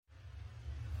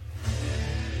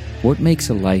What makes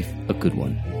a life a good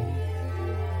one?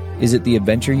 Is it the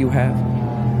adventure you have?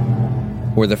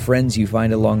 Or the friends you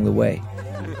find along the way?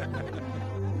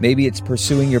 Maybe it's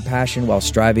pursuing your passion while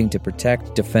striving to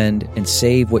protect, defend, and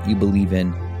save what you believe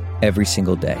in every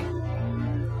single day.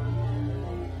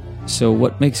 So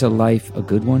what makes a life a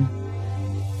good one?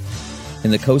 In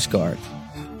the Coast Guard,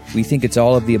 we think it's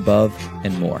all of the above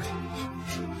and more.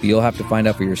 But you'll have to find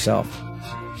out for yourself.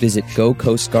 Visit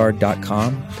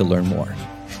gocoastguard.com to learn more.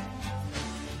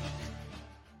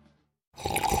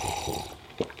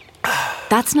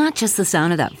 That's not just the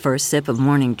sound of that first sip of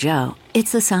Morning Joe.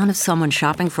 It's the sound of someone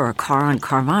shopping for a car on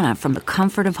Carvana from the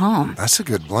comfort of home. That's a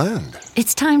good blend.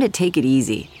 It's time to take it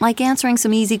easy, like answering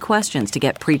some easy questions to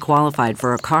get pre-qualified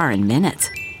for a car in minutes.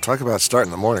 Talk about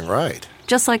starting the morning right.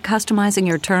 Just like customizing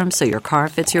your terms so your car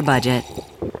fits your budget.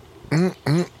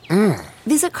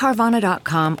 Visit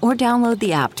Carvana.com or download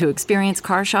the app to experience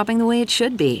car shopping the way it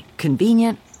should be.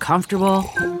 Convenient, comfortable.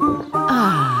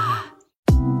 Ah.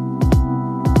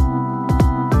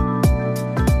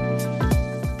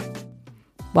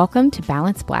 Welcome to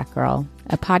Balanced Black Girl,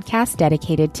 a podcast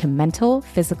dedicated to mental,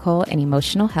 physical, and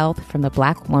emotional health from the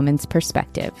Black woman's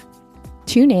perspective.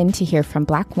 Tune in to hear from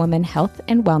Black woman health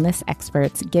and wellness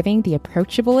experts giving the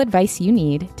approachable advice you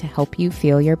need to help you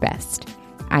feel your best.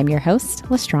 I'm your host,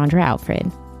 Lestrandra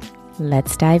Alfred.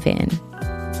 Let's dive in.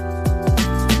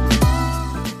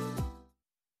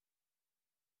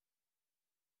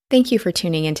 Thank you for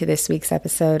tuning into this week's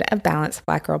episode of Balanced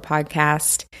Black Girl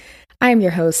Podcast. I am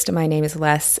your host. My name is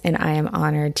Les, and I am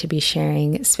honored to be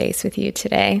sharing space with you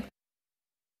today.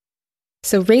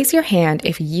 So raise your hand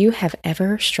if you have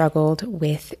ever struggled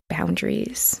with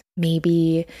boundaries,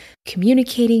 maybe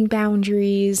communicating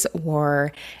boundaries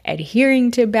or adhering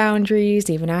to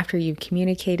boundaries even after you've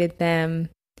communicated them.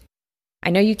 I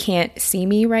know you can't see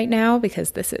me right now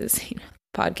because this is a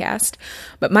podcast,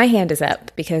 but my hand is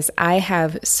up because I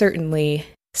have certainly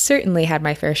had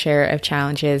my fair share of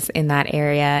challenges in that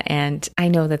area, and I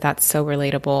know that that's so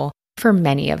relatable for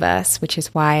many of us, which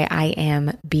is why I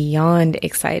am beyond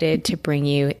excited to bring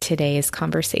you today's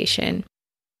conversation.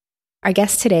 Our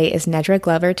guest today is Nedra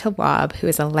Tawwab, who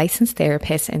is a licensed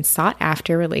therapist and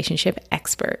sought-after relationship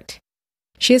expert.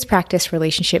 She has practiced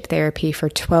relationship therapy for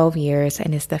 12 years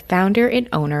and is the founder and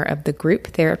owner of the group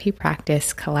therapy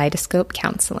practice Kaleidoscope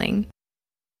Counseling.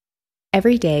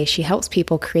 Every day, she helps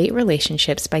people create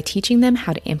relationships by teaching them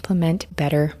how to implement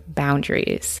better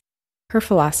boundaries. Her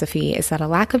philosophy is that a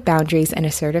lack of boundaries and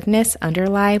assertiveness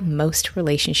underlie most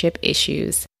relationship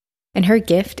issues, and her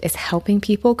gift is helping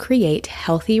people create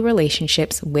healthy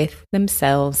relationships with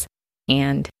themselves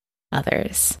and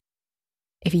others.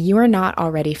 If you are not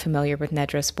already familiar with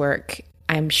Nedra's work,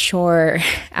 I'm sure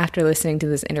after listening to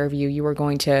this interview, you are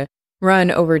going to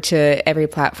run over to every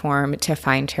platform to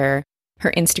find her.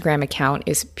 Her Instagram account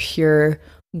is pure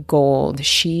gold.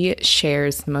 She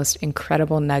shares the most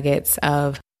incredible nuggets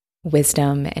of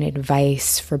wisdom and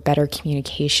advice for better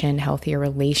communication, healthier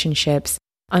relationships,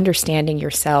 understanding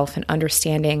yourself, and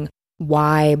understanding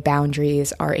why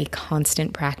boundaries are a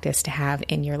constant practice to have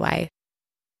in your life.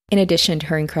 In addition to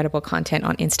her incredible content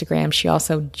on Instagram, she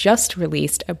also just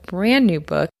released a brand new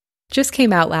book, just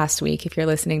came out last week if you're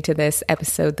listening to this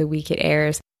episode the week it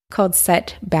airs, called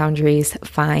Set Boundaries,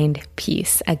 Find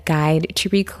Peace, a guide to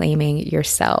reclaiming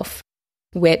yourself,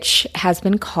 which has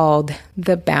been called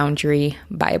the Boundary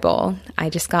Bible. I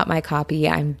just got my copy.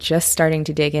 I'm just starting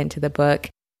to dig into the book.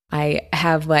 I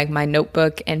have my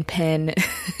notebook and pen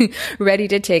ready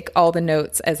to take all the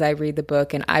notes as I read the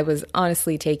book. And I was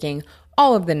honestly taking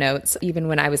all of the notes, even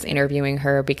when I was interviewing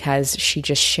her, because she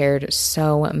just shared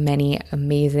so many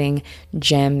amazing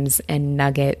gems and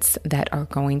nuggets that are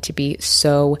going to be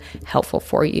so helpful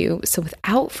for you. So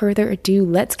without further ado,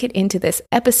 let's get into this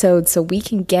episode so we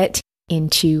can get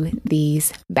into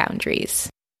these boundaries.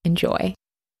 Enjoy.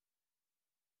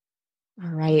 All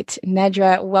right,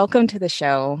 Nedra, welcome to the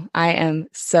show. I am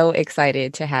so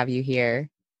excited to have you here.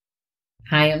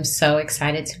 I am so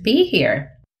excited to be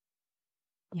here.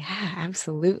 Yeah,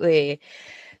 absolutely.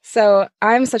 So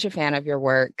I'm such a fan of your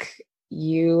work.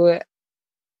 You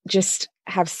just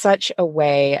have such a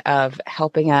way of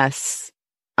helping us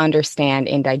understand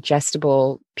in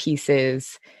digestible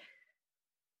pieces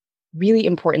really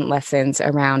important lessons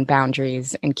around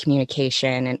boundaries and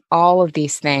communication and all of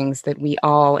these things that we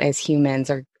all as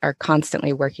humans are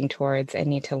constantly working towards and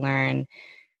need to learn.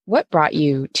 What brought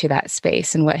you to that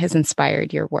space and what has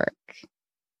inspired your work?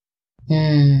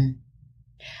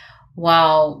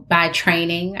 Well, by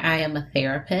training, I am a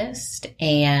therapist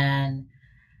and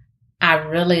I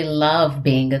really love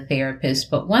being a therapist.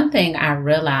 But one thing I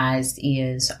realized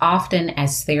is often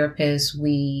as therapists,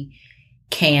 we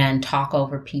can talk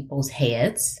over people's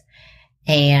heads,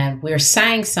 and we're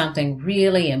saying something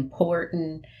really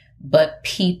important, but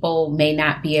people may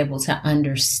not be able to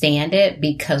understand it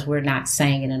because we're not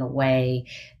saying it in a way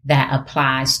that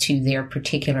applies to their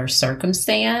particular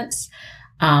circumstance.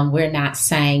 We're not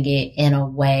saying it in a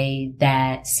way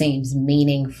that seems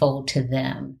meaningful to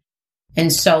them.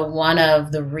 And so one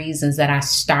of the reasons that I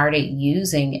started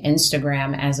using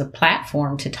Instagram as a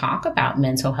platform to talk about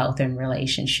mental health and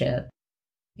relationship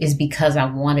is because I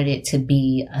wanted it to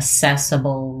be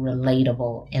accessible,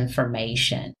 relatable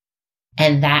information.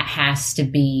 And that has to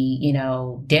be,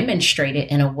 demonstrated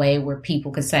in a way where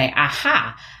people could say,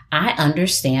 aha, I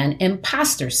understand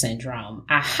imposter syndrome.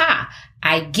 Aha,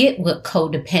 I get what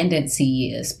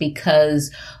codependency is, because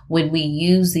when we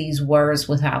use these words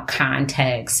without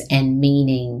context and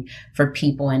meaning for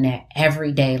people in their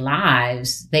everyday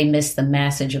lives, they miss the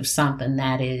message of something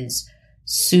that is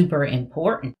super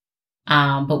important.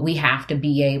 But we have to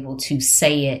be able to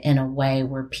say it in a way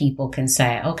where people can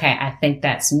say, okay, I think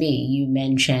that's me. You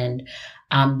mentioned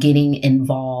getting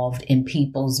involved in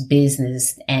people's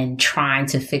business and trying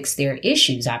to fix their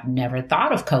issues. I've never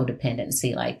thought of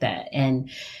codependency like that. And,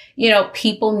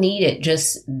 people need it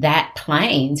just that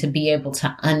plain to be able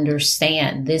to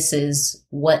understand this is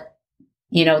what,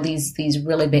 these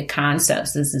really big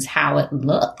concepts. This is how it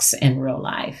looks in real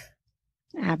life.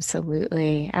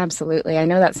 Absolutely. Absolutely. I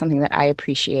know that's something that I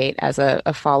appreciate as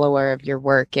a follower of your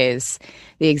work is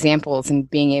the examples and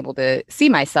being able to see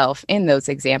myself in those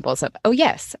examples of, oh,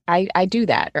 yes, I do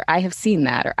that, or I have seen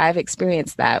that, or I've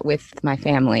experienced that with my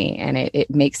family. And it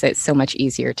makes it so much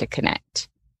easier to connect.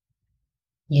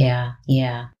 Yeah.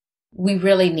 We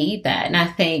really need that. And I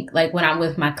think when I'm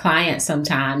with my clients,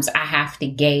 sometimes I have to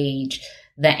gauge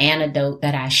the anecdote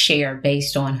that I share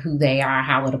based on who they are,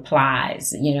 how it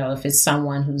applies. If it's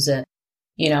someone who's an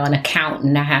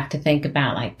accountant, I have to think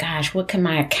about gosh, what can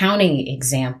my accounting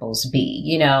examples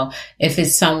be? If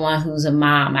it's someone who's a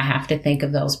mom, I have to think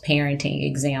of those parenting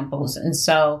examples. And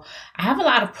so I have a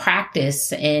lot of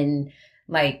practice in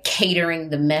catering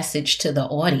the message to the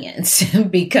audience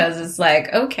because it's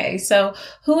okay, so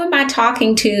who am I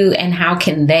talking to and how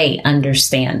can they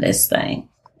understand this thing?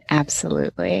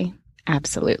 Absolutely.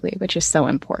 Absolutely, which is so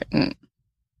important.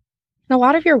 A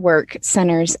lot of your work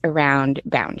centers around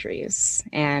boundaries,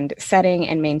 and setting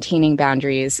and maintaining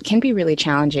boundaries can be really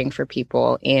challenging for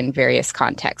people in various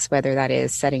contexts, whether that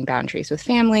is setting boundaries with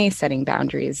family, setting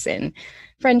boundaries in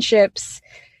friendships.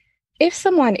 If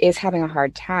someone is having a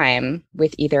hard time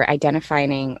with either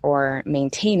identifying or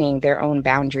maintaining their own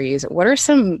boundaries, what are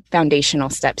some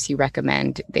foundational steps you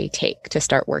recommend they take to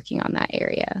start working on that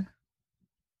area?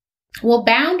 Well,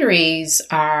 boundaries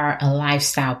are a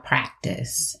lifestyle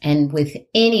practice, and with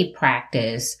any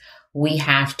practice, we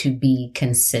have to be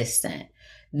consistent.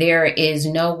 There is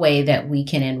no way that we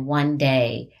can in one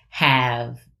day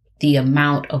have the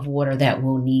amount of water that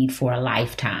we'll need for a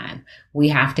lifetime. We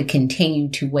have to continue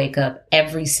to wake up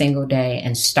every single day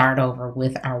and start over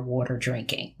with our water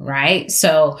drinking, right?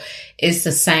 So it's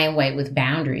the same way with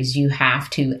boundaries. You have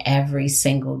to every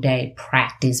single day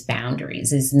practice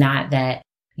boundaries. It's not that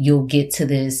you'll get to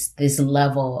this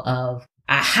level of,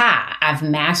 aha, I've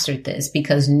mastered this,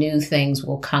 because new things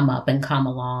will come up and come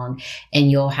along and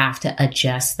you'll have to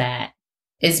adjust that.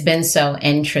 It's been so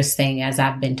interesting as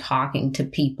I've been talking to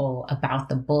people about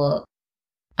the book.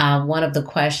 One of the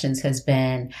questions has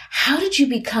been, how did you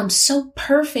become so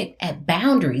perfect at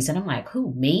boundaries? And I'm like,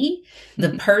 who, me?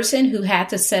 The person who had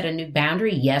to set a new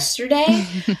boundary yesterday?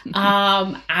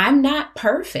 I'm not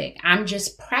perfect. I'm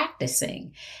just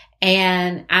practicing.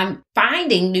 And I'm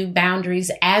finding new boundaries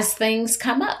as things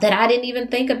come up that I didn't even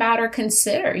think about or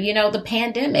consider. The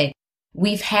pandemic,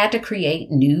 we've had to create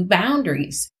new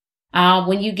boundaries.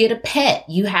 When you get a pet,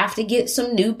 you have to get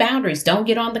some new boundaries. Don't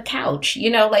get on the couch.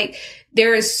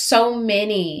 There is so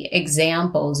many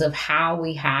examples of how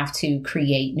we have to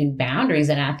create new boundaries.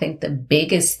 And I think the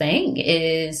biggest thing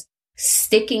is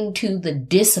sticking to the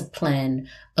discipline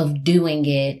of doing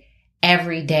it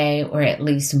every day, or at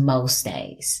least most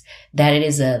days, that it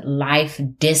is a life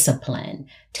discipline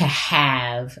to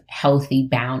have healthy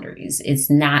boundaries. It's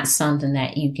not something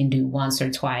that you can do once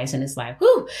or twice and it's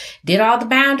whoo, did all the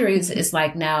boundaries. It's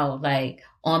no,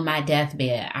 on my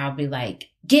deathbed, I'll be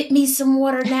get me some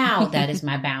water now. That is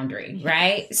my boundary,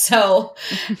 right? So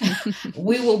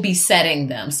we will be setting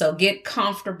them. So get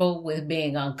comfortable with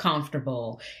being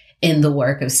uncomfortable in the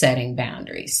work of setting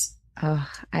boundaries. Oh,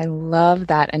 I love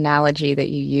that analogy that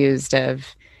you used of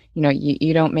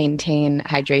you don't maintain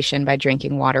hydration by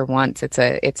drinking water once. It's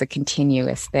a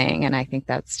continuous thing. And I think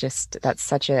that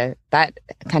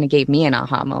kind of gave me an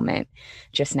aha moment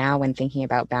just now when thinking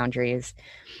about boundaries.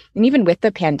 And even with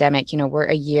the pandemic, we're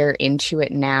a year into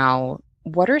it now.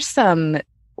 What are some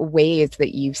ways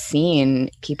that you've seen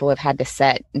people have had to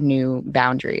set new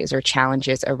boundaries or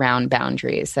challenges around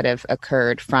boundaries that have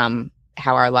occurred from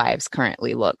how our lives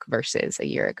currently look versus a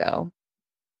year ago?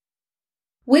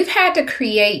 We've had to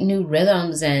create new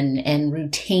rhythms and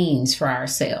routines for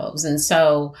ourselves. And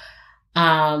so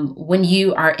when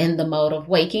you are in the mode of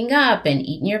waking up and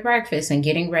eating your breakfast and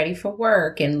getting ready for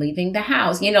work and leaving the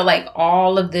house, like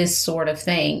all of this sort of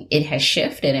thing, it has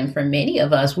shifted. And for many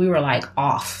of us, we were like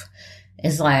off.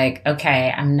 It's like,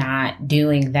 okay, I'm not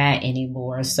doing that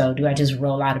anymore. So do I just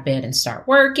roll out of bed and start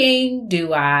working?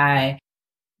 Do I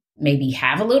maybe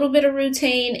have a little bit of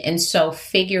routine? And so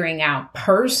figuring out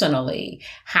personally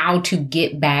how to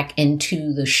get back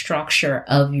into the structure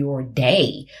of your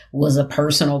day was a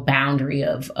personal boundary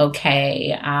of,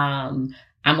 okay,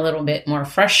 I'm a little bit more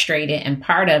frustrated. And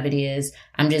part of it is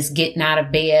I'm just getting out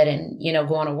of bed and,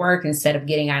 going to work instead of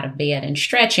getting out of bed and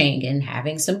stretching and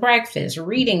having some breakfast,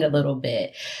 reading a little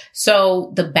bit.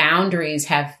 So the boundaries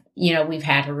have, we've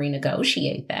had to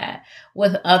renegotiate that.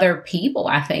 With other people,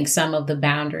 I think some of the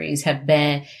boundaries have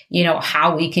been,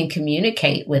 how we can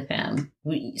communicate with them.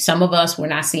 Some of us, we're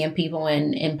not seeing people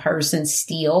in person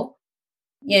still.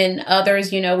 In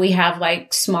others, we have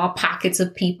like small pockets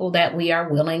of people that we are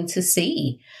willing to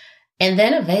see. And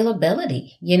then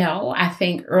availability, I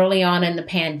think early on in the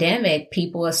pandemic,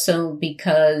 people assumed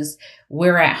because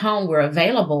we're at home, we're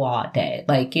available all day.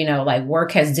 Like, like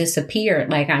work has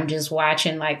disappeared. Like I'm just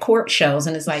watching like court shows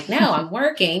and it's like, no, I'm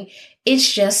working.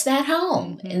 It's just at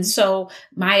home. Mm-hmm. And so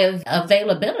my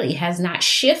availability has not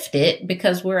shifted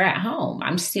because we're at home.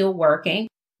 I'm still working.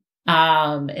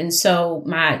 And so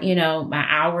my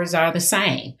hours are the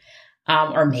same,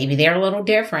 or maybe they're a little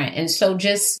different. And so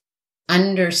just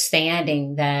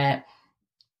understanding that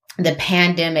the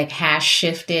pandemic has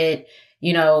shifted,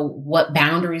 what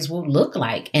boundaries will look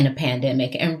like in a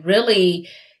pandemic and really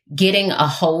getting a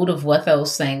hold of what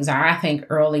those things are. I think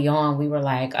early on we were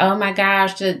like, oh my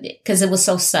gosh, because it was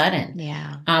so sudden.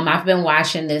 Yeah. I've been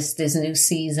watching this new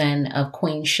season of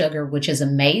Queen Sugar, which is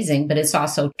amazing, but it's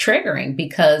also triggering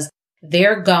because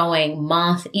they're going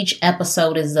each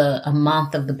episode is a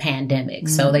month of the pandemic.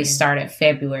 Mm-hmm. So they start at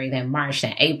February, then March,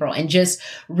 then April, and just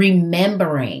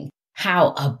remembering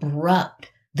how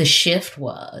abrupt the shift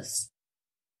was.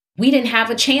 We didn't have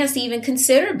a chance to even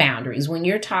consider boundaries. When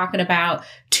you're talking about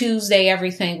Tuesday,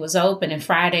 everything was open and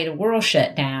Friday, the world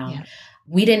shut down. Yeah.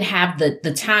 We didn't have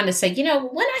the time to say,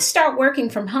 when I start working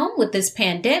from home with this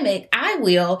pandemic, I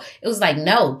will. It was like,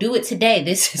 no, do it today.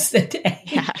 This is the day.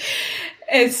 Yeah.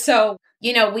 And so,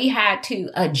 we had to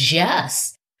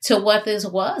adjust to what this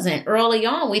was. And early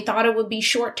on, we thought it would be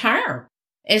short term.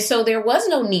 And so there was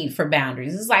no need for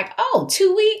boundaries. It's like,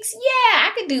 2 weeks. Yeah,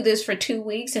 I could do this for 2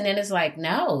 weeks. And then it's like,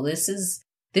 no,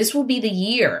 this will be the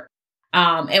year.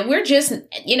 And we're just,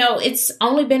 it's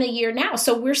only been a year now.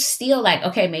 So we're still like,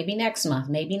 okay, maybe next month.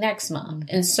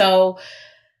 And so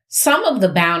some of the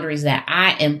boundaries that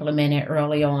I implemented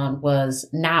early on was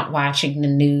not watching the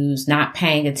news, not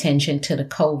paying attention to the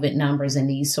COVID numbers and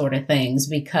these sort of things,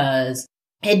 because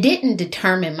it didn't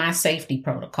determine my safety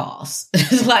protocols.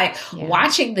 It's like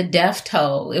watching the death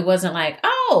toll. It wasn't like,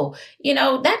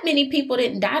 that many people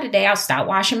didn't die today. I'll stop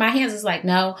washing my hands. It's like,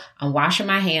 no, I'm washing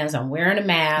my hands. I'm wearing a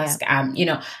mask.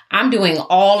 Yeah. I'm doing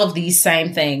all of these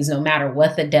same things, no matter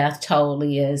what the death toll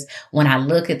is. When I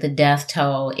look at the death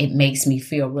toll, it makes me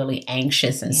feel really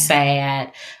anxious and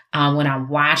sad. When I'm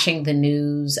watching the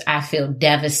news, I feel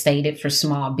devastated for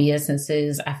small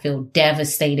businesses. I feel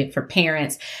devastated for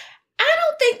parents. I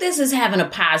don't think this is having a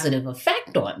positive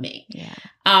effect on me.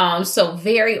 Yeah. So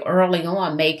very early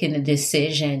on, making a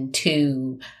decision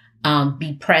to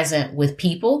be present with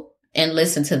people and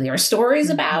listen to their stories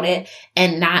about it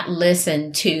and not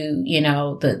listen to,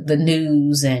 the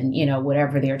news and,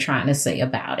 whatever they're trying to say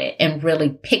about it, and really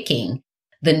picking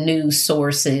the news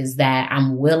sources that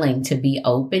I'm willing to be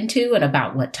open to and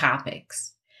about what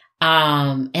topics.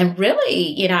 And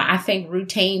really, I think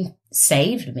routine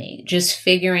saved me, just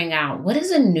figuring out what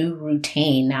is a new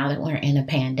routine now that we're in a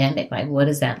pandemic. Like, what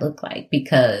does that look like?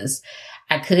 Because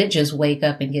I could just wake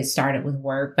up and get started with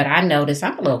work, but I noticed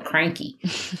I'm a little cranky.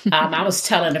 I was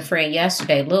telling a friend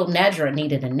yesterday, little Nedra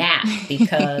needed a nap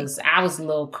because I was a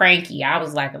little cranky. I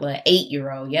was like a little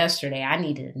 8-year-old yesterday. I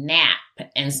needed a nap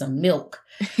and some milk.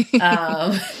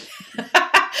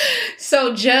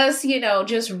 So just,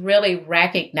 just really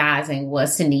recognizing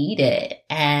what's needed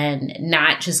and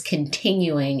not just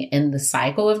continuing in the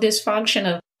cycle of dysfunction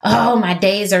of, oh, my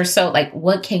days are so like,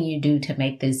 what can you do to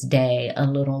make this day a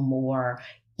little more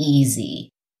easy?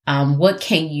 What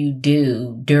can you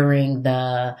do during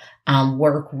the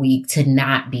work week to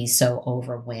not be so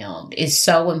overwhelmed? It's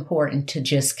so important to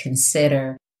just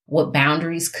consider what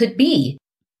boundaries could be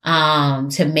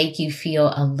to make you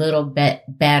feel a little bit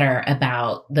better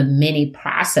about the many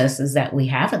processes that we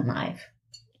have in life.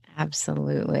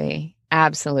 Absolutely.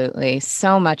 Absolutely.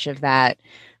 So much of that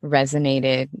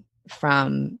resonated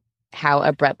from how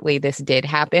abruptly this did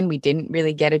happen. We didn't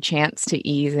really get a chance to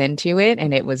ease into it.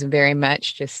 And it was very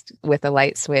much just with a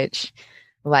light switch,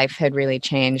 life had really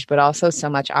changed, but also so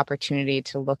much opportunity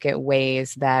to look at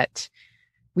ways that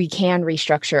we can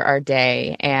restructure our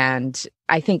day. And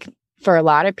I think for a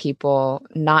lot of people,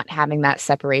 not having that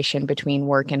separation between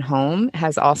work and home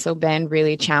has also been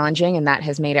really challenging. And that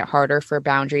has made it harder for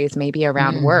boundaries, maybe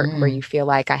around work, where you feel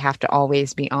like I have to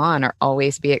always be on or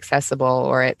always be accessible,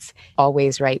 or it's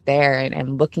always right there.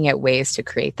 And looking at ways to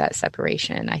create that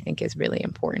separation, I think, is really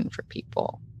important for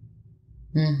people.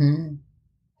 Mm-hmm.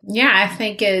 Yeah, I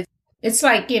think it's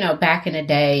like, back in the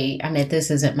day, I mean,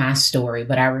 this isn't my story,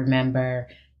 but I remember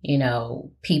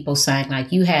people saying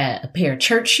like you had a pair of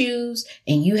church shoes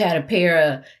and you had a pair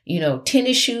of,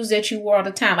 tennis shoes that you wore all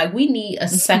the time. Like we need a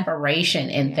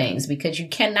separation in things because you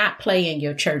cannot play in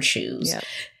your church shoes. Yep.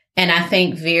 And I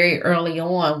think very early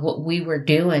on, what we were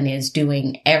doing is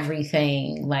doing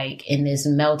everything like in this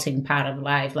melting pot of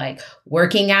life, like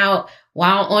working out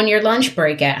while on your lunch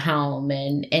break at home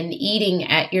and eating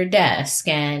at your desk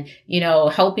and,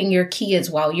 helping your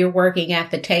kids while you're working at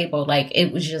the table. Like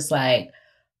it was just like,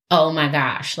 oh my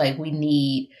gosh, like we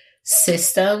need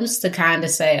systems to kind of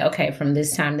say, okay, from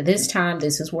this time to this time,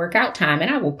 this is workout time. And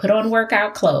I will put on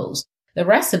workout clothes. The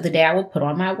rest of the day, I will put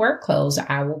on my work clothes.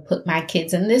 I will put my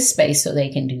kids in this space so they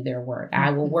can do their work.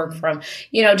 I will work from,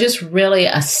 just really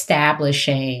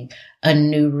establishing a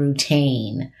new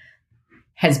routine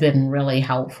has been really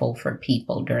helpful for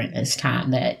people during this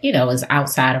time that, is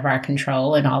outside of our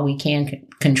control. And all we can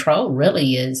control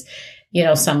really is,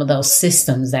 some of those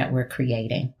systems that we're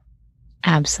creating.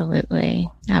 Absolutely.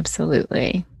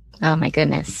 Absolutely. Oh my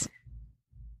goodness.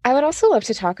 I would also love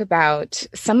to talk about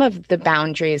some of the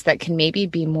boundaries that can maybe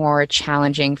be more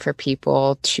challenging for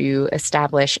people to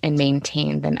establish and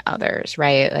maintain than others,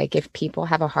 right? Like if people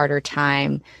have a harder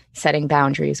time setting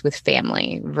boundaries with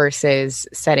family versus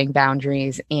setting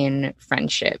boundaries in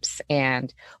friendships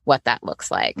and what that looks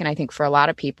like. And I think for a lot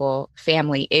of people,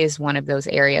 family is one of those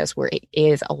areas where it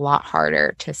is a lot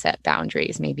harder to set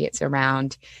boundaries. Maybe it's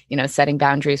around, setting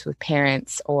boundaries with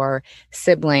parents or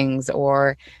siblings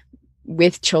or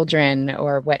with children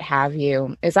or what have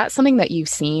you. Is that something that you've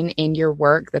seen in your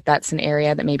work, that's an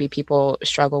area that maybe people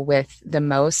struggle with the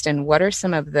most? And what are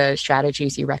some of the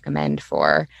strategies you recommend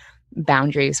for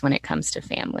boundaries when it comes to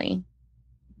family?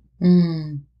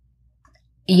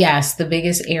 Yes, the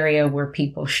biggest area where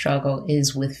people struggle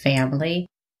is with family.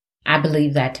 I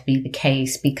believe that to be the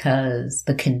case because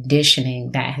the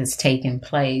conditioning that has taken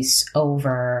place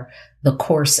over the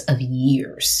course of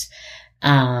years.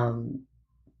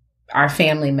 Our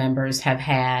family members have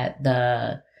had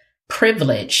the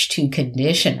privilege to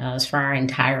condition us for our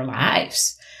entire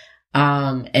lives.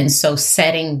 And so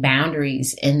setting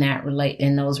boundaries in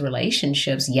those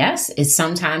relationships, yes, it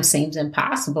sometimes seems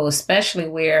impossible, especially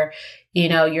where,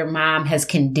 your mom has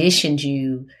conditioned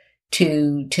you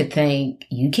to think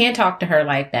you can't talk to her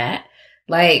like that.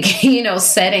 Like,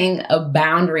 setting a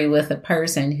boundary with a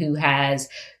person who has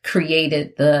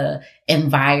created the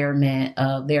environment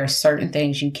of there are certain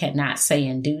things you cannot say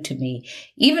and do to me,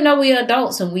 even though we're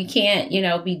adults and we can't,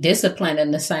 be disciplined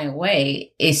in the same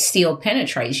way, it still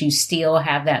penetrates. You still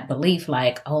have that belief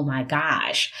like, oh my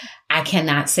gosh, I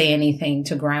cannot say anything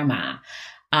to grandma.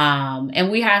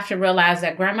 And we have to realize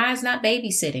that grandma is not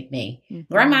babysitting me.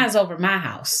 Mm-hmm. Grandma is over my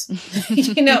house,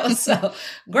 so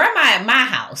grandma at my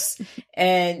house.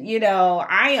 And,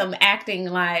 I am acting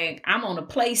like I'm on a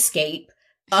playscape,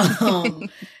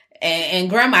 and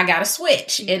grandma got a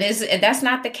switch. That's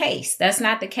not the case. That's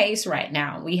not the case right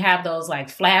now. We have those like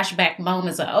flashback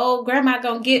moments of, oh, grandma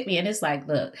gonna get me. And it's like,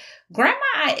 look,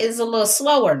 grandma is a little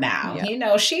slower now.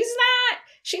 Yep. She's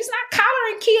not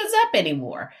collaring kids up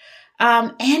anymore.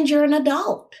 And you're an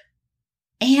adult.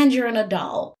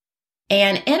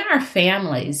 And in our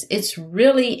families, it's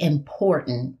really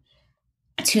important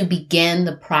to begin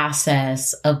the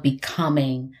process of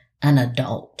becoming an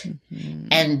adult. Mm-hmm.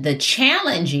 And the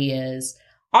challenge is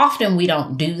Often we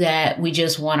don't do that. We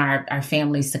just want our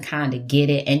families to kind of get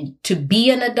it. And to be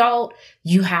an adult,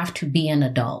 you have to be an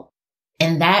adult.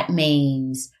 And that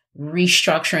means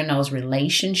restructuring those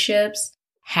relationships,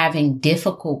 having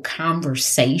difficult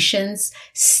conversations,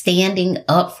 standing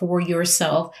up for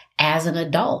yourself as an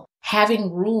adult,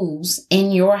 having rules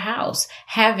in your house,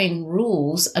 having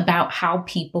rules about how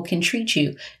people can treat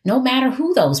you, no matter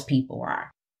who those people are.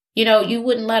 You know, you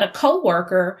wouldn't let a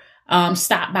coworker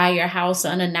stop by your house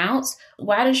unannounced.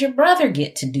 Why does your brother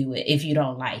get to do it if you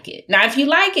don't like it? Now, if you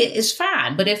like it, it's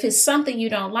fine. But if it's something you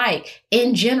don't like,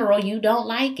 in general, you don't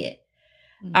like it.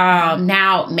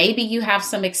 Now, maybe you have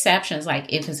some exceptions,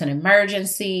 like if it's an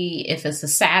emergency, if it's a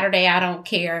Saturday, I don't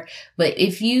care. But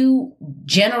if you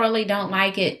generally don't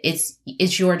like it,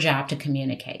 it's your job to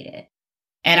communicate it.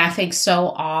 And I think so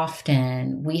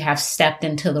often we have stepped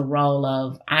into the role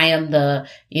of, I am the,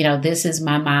 this is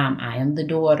my mom. I am the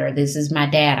daughter. This is my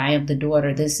dad. I am the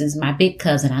daughter. This is my big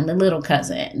cousin. I'm the little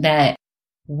cousin. That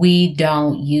we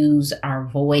don't use our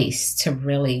voice to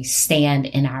really stand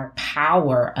in our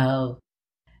power of,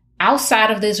 outside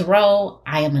of this role,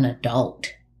 I am an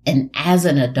adult. And as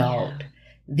an adult,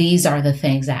 these are the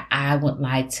things that I would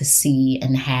like to see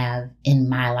and have in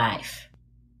my life.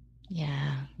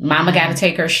 Yeah. Mama got to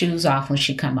take her shoes off when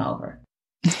she come over.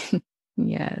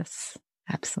 Yes,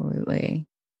 absolutely.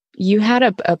 You had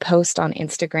a post on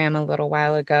Instagram a little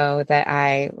while ago that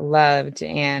I loved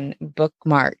and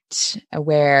bookmarked,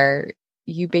 where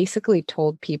you basically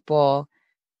told people,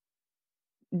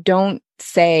 don't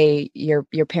say your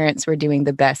parents were doing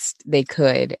the best they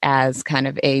could as kind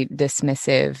of a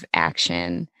dismissive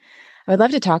action. I would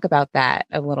love to talk about that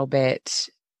a little bit,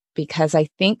 because I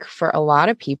think for a lot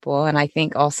of people, and I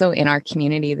think also in our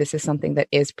community, this is something that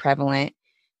is prevalent,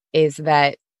 is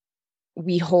that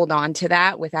we hold on to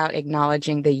that without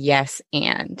acknowledging the yes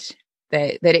and.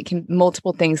 That it can,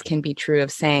 multiple things can be true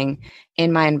of saying,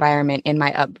 in my environment, in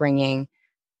my upbringing,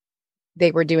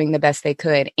 they were doing the best they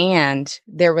could. And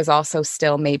there was also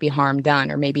still maybe harm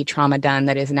done or maybe trauma done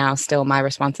that is now still my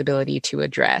responsibility to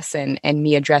address. And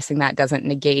me addressing that doesn't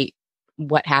negate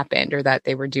what happened or that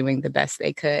they were doing the best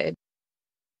they could.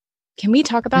 Can we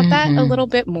talk about that a little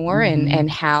bit more and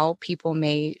how people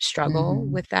may struggle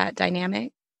with that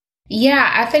dynamic? Yeah,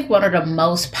 I think one of the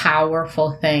most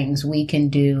powerful things we can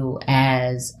do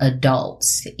as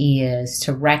adults is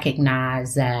to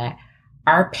recognize that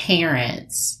our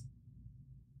parents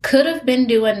could have been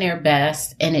doing their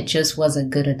best and it just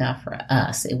wasn't good enough for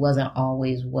us. It wasn't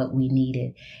always what we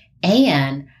needed.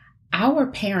 And our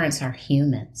parents are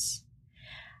humans.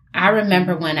 I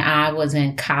remember when I was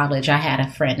in college, I had a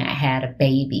friend that had a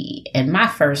baby, and my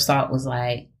first thought was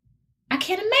like, I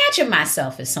can't imagine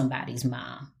myself as somebody's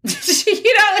mom.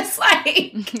 It's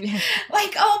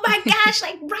like, oh my gosh,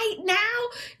 like right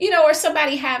now, or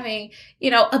somebody having,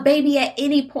 a baby at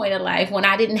any point in life when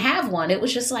I didn't have one. It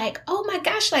was just like, oh my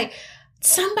gosh, like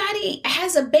somebody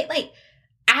has a baby. Like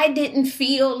I didn't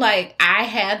feel like I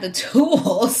had the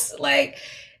tools, like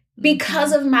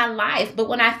because of my life. But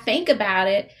when I think about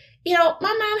it, my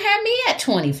mom had me at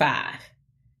 25.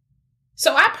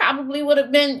 So I probably would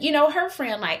have been, her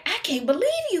friend, like, I can't believe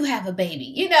you have a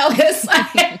baby. It's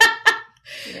like,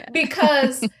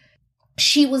 because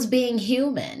she was being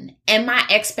human. And my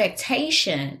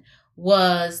expectation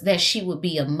was that she would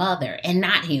be a mother and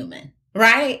not human.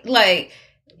 Right? Like,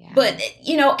 but,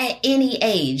 at any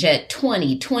age, at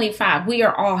 20, 25, we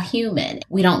are all human.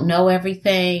 We don't know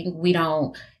everything. We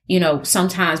don't,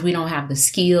 sometimes we don't have the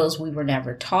skills. We were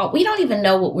never taught. We don't even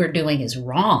know what we're doing is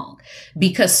wrong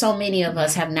because so many of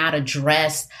us have not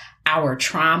addressed our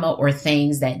trauma or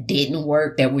things that didn't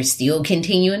work that we're still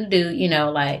continuing to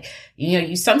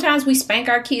do, sometimes we spank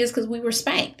our kids because we were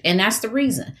spanked. And that's the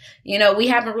reason, we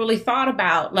haven't really thought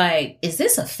about like, is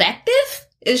this effective?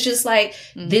 It's just like,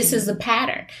 this is the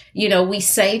pattern. We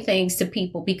say things to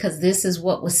people because this is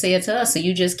what was said to us. So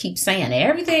you just keep saying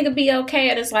everything will be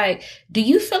okay. And it's like, do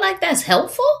you feel like that's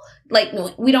helpful? Like,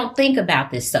 we don't think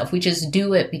about this stuff. We just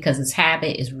do it because it's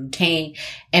habit, it's routine.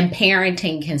 And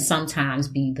parenting can sometimes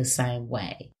be the same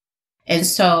way. And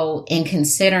so in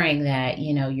considering that,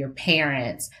 your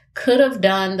parents could have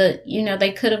done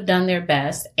they could have done their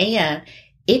best, and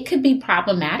it could be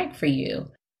problematic for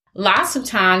you. Lots of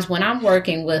times when I'm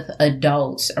working with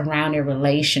adults around their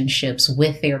relationships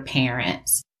with their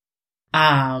parents,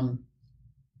 I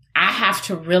have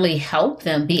to really help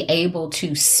them be able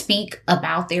to speak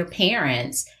about their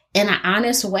parents in an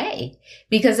honest way,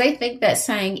 because they think that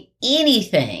saying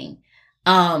anything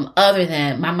other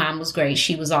than my mom was great,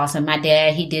 she was awesome, my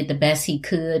dad, he did the best he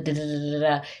could,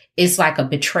 it's like a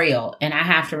betrayal. And I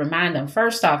have to remind them,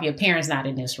 first off, your parents not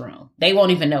in this room. They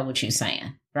won't even know what you're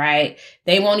saying. right?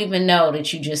 They won't even know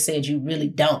that you just said you really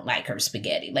don't like her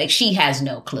spaghetti. Like, she has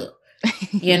no clue.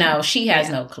 She has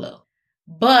no clue.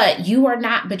 But you are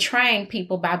not betraying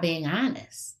people by being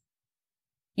honest.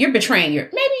 You're betraying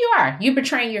you're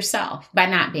betraying yourself by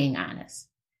not being honest.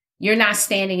 You're not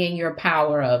standing in your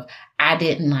power of, I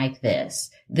didn't like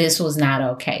this. This was not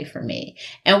okay for me.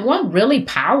 And one really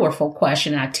powerful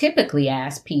question I typically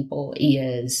ask people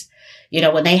is,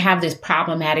 when they have this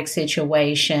problematic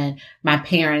situation, my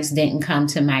parents didn't come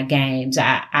to my games.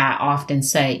 I often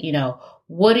say,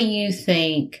 what do you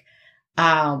think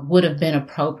would have been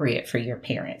appropriate for your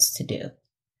parents to do?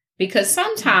 Because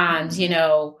sometimes,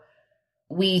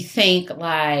 we think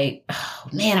like, oh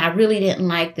man, I really didn't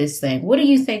like this thing. What do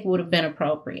you think would have been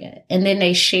appropriate? And then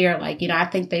they share like, I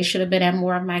think they should have been at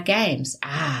more of my games.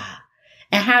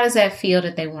 And how does that feel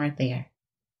that they weren't there?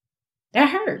 That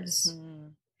hurts. Mm-hmm.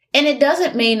 And it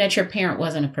doesn't mean that your parent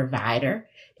wasn't a provider.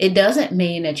 It doesn't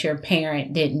mean that your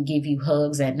parent didn't give you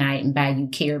hugs at night and buy you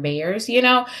Care Bears.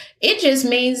 It just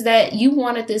means that you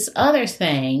wanted this other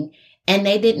thing and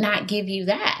they did not give you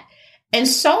that. And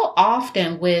so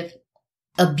often with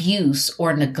abuse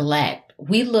or neglect,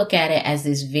 we look at it as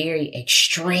this very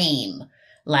extreme,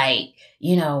 like,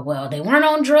 well, they weren't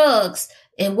on drugs.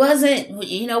 It wasn't, we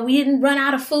didn't run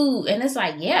out of food. And it's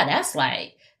like, yeah, that's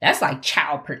like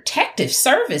child protective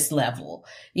service level,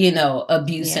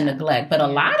 abuse and neglect. But a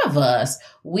lot of us,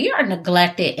 we are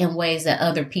neglected in ways that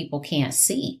other people can't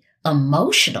see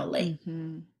emotionally.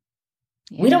 Mm-hmm.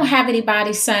 Yeah. We don't have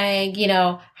anybody saying,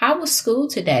 how was school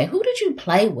today? Who did you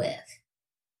play with?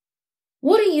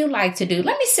 What do you like to do?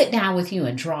 Let me sit down with you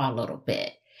and draw a little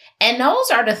bit. And those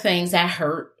are the things that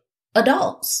hurt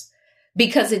adults,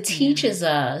 because it teaches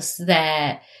us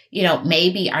that,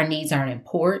 maybe our needs aren't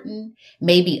important.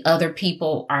 Maybe other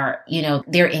people are,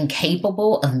 they're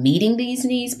incapable of meeting these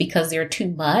needs because they're too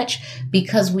much,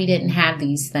 because we didn't have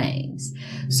these things.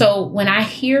 So when I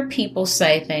hear people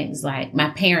say things like,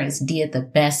 my parents did the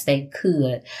best they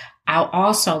could, I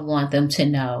also want them to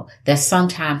know that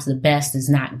sometimes the best is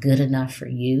not good enough for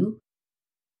you.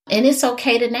 And it's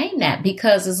okay to name that,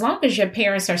 because as long as your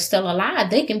parents are still alive,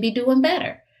 they can be doing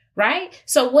better, right?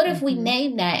 So what if we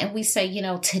name that and we say,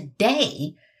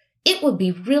 today it would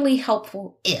be really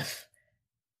helpful if,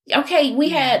 okay, we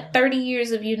had 30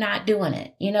 years of you not doing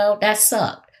it, that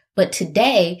sucked. But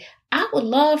today I would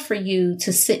love for you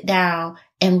to sit down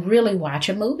and really watch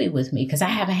a movie with me, because I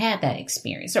haven't had that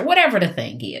experience, or whatever the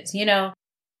thing is,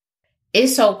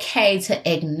 It's okay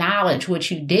to acknowledge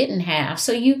what you didn't have,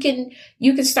 so you can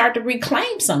start to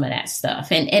reclaim some of that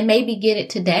stuff and maybe get it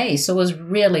today. So it's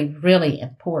really, really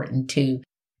important to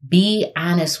be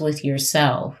honest with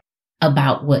yourself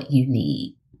about what you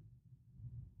need.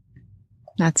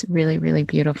 That's really, really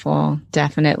beautiful.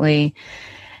 Definitely.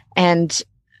 And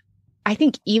I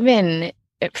think even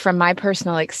from my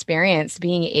personal experience,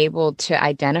 being able to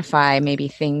identify maybe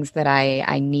things that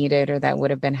I needed or that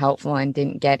would have been helpful and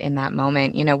didn't get in that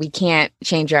moment. We can't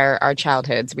change our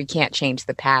childhoods. We can't change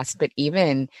the past, but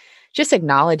even just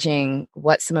acknowledging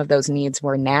what some of those needs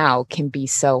were now can be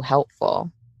so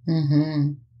helpful.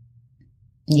 Mm-hmm.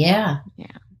 Yeah.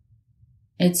 Yeah.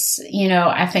 It's,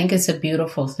 I think it's a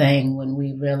beautiful thing when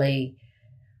we really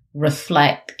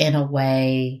reflect in a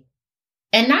way,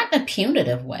 and not in a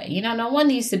punitive way. No one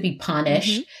needs to be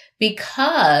punished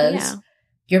because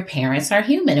your parents are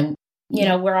human. And,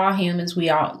 we're all humans. We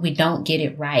don't get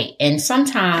it right. And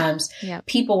sometimes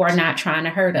people are not trying to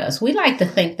hurt us. We like to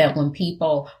think that when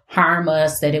people harm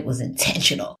us, that it was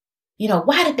intentional.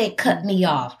 Why did they cut me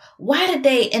off? Why did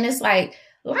they? And it's like,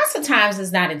 lots of times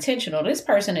it's not intentional. This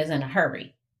person is in a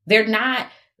hurry. They're not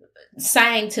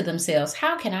saying to themselves,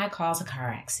 how can I cause a car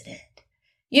accident?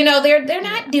 They're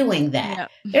not doing that.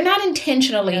 Yep. They're not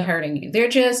intentionally hurting you. They're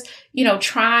just,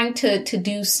 trying to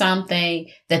do something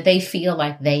that they feel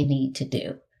like they need to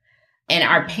do. And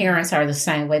our parents are the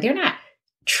same way. They're not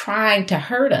trying to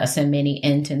hurt us in many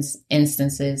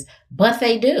instances, but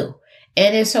they do.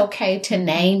 And it's okay to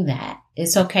name that.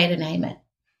 It's okay to name it.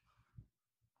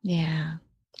 Yeah,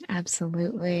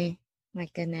 absolutely. My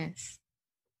goodness.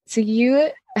 So you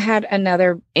had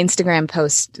another Instagram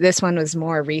post. This one was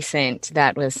more recent.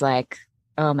 That was like,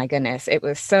 oh my goodness. It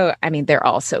was so, they're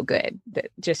all so good.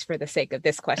 Just for the sake of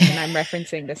this question, I'm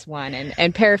referencing this one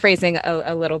and paraphrasing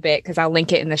a little bit, because I'll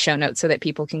link it in the show notes so that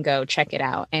people can go check it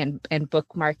out and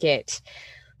bookmark it.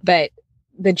 But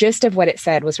the gist of what it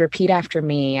said was, repeat after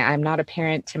me. I'm not a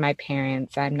parent to my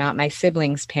parents. I'm not my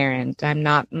sibling's parent. I'm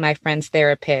not my friend's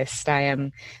therapist. I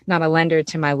am not a lender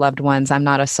to my loved ones. I'm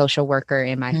not a social worker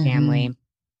in my family.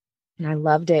 And I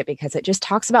loved it because it just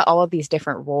talks about all of these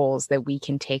different roles that we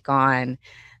can take on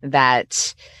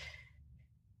that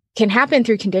can happen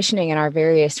through conditioning in our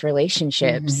various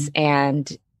relationships,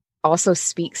 and also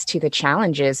speaks to the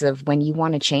challenges of when you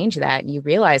want to change that. You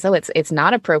realize, oh, it's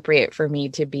not appropriate for me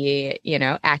to be,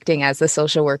 acting as the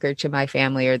social worker to my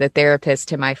family or the therapist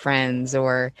to my friends,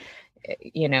 or,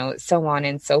 so on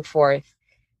and so forth.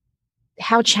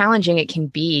 How challenging it can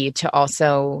be to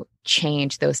also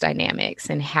change those dynamics,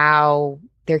 and how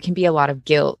there can be a lot of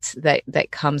guilt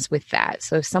that comes with that.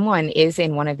 So if someone is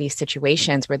in one of these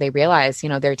situations where they realize,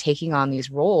 they're taking on these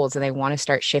roles and they want to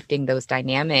start shifting those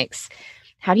dynamics,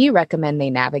 how do you recommend they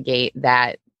navigate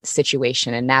that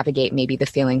situation and navigate maybe the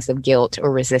feelings of guilt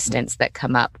or resistance that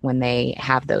come up when they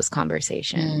have those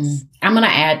conversations? I'm going to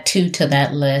add 2 to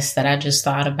that list that I just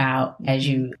thought about as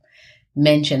you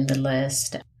mentioned the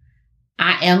list.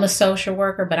 I am a social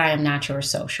worker, but I am not your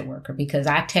social worker because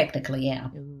I technically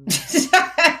am.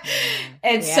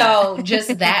 And so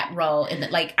just that role, and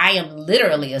I am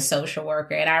literally a social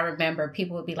worker. And I remember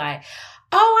people would be like,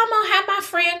 oh, I'm going to have my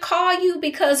friend call you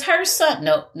because her son.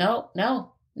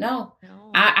 No.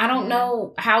 I don't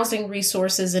know housing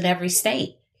resources in every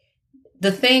state.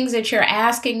 The things that you're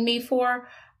asking me for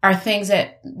are things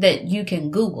that you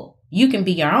can Google. You can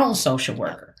be your own social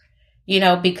worker,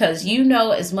 because you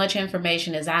know as much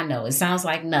information as I know. It sounds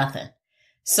like nothing.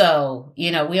 So,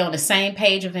 we're on the same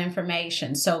page of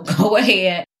information. So go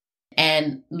ahead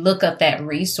and look up that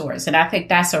resource. And I think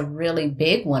that's a really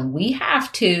big one. We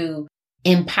have to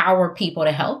empower people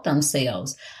to help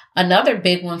themselves. Another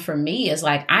big one for me is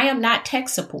I am not tech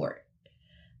support.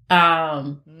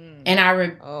 And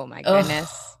oh my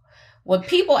goodness. When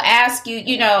people ask you,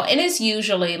 and it's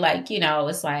usually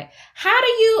it's how do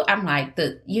you, I'm like,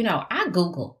 I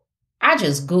Google. I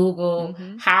just Google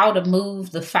how to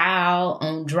move the file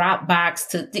on Dropbox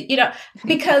to,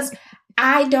 because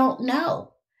I don't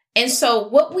know. And so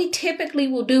what we typically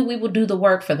will do, we will do the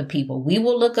work for the people. We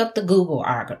will look up the Google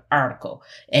article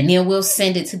and then we'll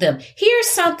send it to them. Here's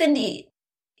something.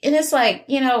 And it's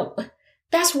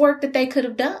that's work that they could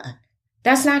have done.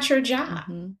 That's not your job.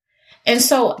 And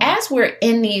so as we're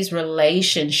in these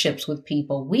relationships with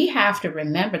people, we have to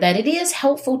remember that it is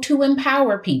helpful to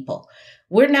empower people.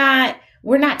 We're not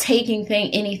taking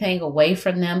anything away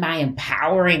from them by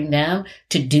empowering them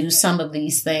to do some of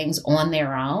these things on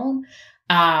their own.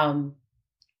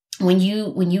 When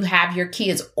you have your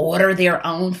kids order their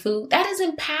own food, that is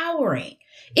empowering.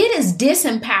 It is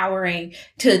disempowering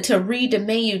to read the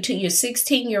menu to your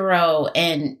 16-year-old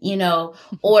and,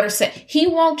 order he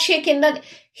wants chicken nugget.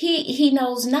 He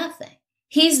knows nothing.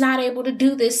 He's not able to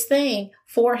do this thing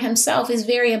for himself. It's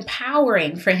very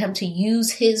empowering for him to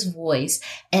use his voice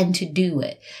and to do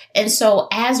it. And so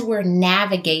as we're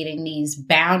navigating these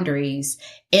boundaries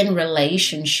in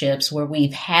relationships where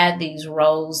we've had these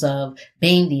roles of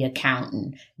being the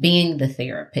accountant, being the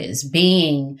therapist,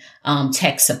 being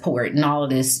tech support and all of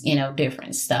this,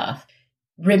 different stuff,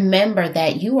 remember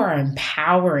that you are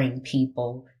empowering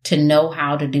people to know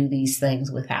how to do these things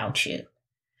without you.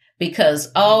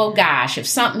 Because, oh gosh, if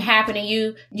something happened to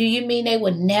you, do you mean they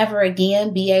would never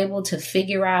again be able to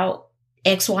figure out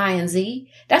X, Y, and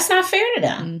Z? That's not fair to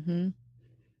them.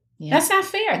 That's not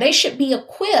fair. They should be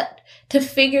equipped to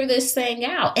figure this thing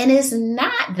out. And it's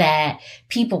not that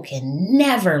people can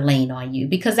never lean on you,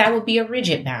 because that would be a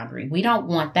rigid boundary. We don't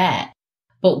want that.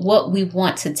 But what we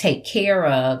want to take care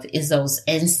of is those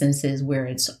instances where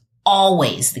it's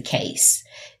always the case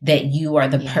that you are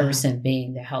the person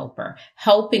being the helper.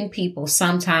 Helping people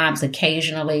sometimes,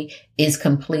 occasionally, is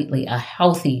completely a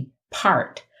healthy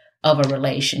part of a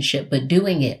relationship, but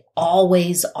doing it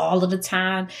always, all of the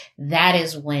time, that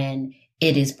is when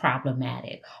it is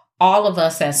problematic. All of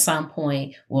us at some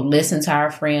point will listen to our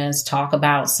friends talk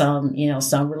about some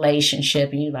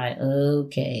relationship, and you're like,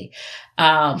 okay.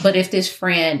 But if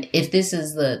this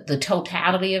is the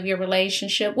totality of your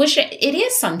relationship, which it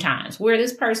is sometimes, where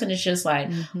this person is just like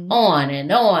on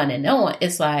and on and on,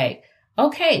 it's like,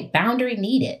 okay, boundary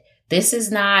needed. This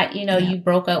is not, you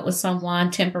broke up with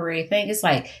someone, temporary thing. It's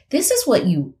like, this is what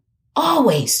you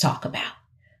always talk about.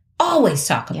 Always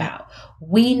talk about.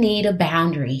 We need a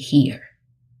boundary here.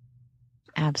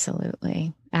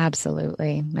 Absolutely.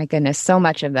 Absolutely. My goodness, so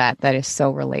much of that is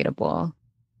so relatable.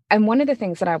 And one of the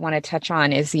things that I want to touch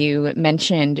on is you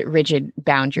mentioned rigid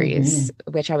boundaries,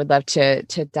 which I would love to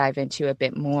dive into a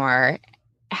bit more.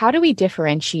 How do we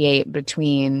differentiate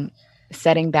between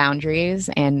setting boundaries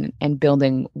and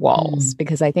building walls?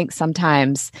 Because I think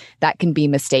sometimes that can be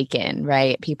mistaken,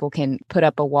 right? People can put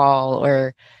up a wall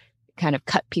or kind of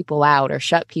cut people out or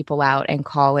shut people out and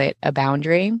call it a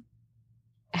boundary.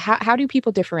 How do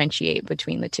people differentiate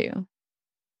between the two?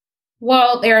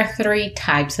 Well, there are three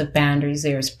types of boundaries.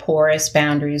 There's porous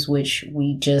boundaries, which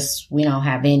we don't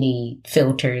have any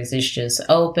filters. It's just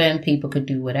open. People could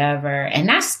do whatever. And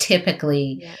that's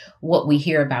typically what we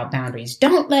hear about boundaries.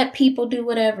 Don't let people do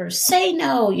whatever. Say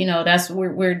no.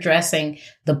 We're addressing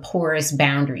the porous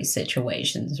boundary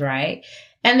situations, right?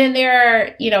 And then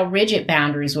there are, rigid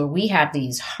boundaries where we have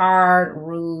these hard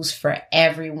rules for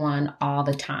everyone all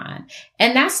the time.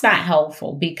 And that's not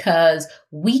helpful because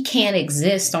we can't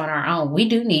exist on our own. We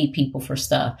do need people for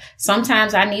stuff.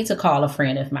 Sometimes I need to call a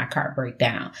friend if my car breaks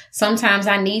down. Sometimes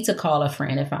I need to call a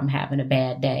friend if I'm having a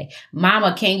bad day.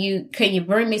 Mama, can you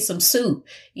bring me some soup?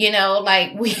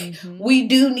 We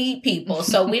do need people.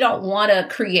 So we don't want to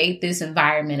create this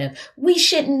environment of we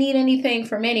shouldn't need anything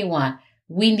from anyone.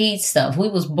 We need stuff. We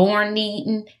was born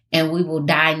needing and we will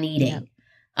die needing.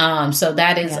 So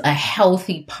that is a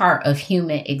healthy part of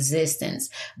human existence.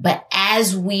 But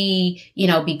as we,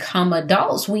 become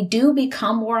adults, we do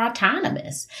become more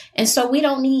autonomous. And so we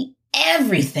don't need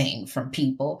everything from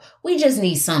people. We just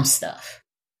need some stuff.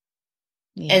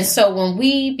 Yeah. And so when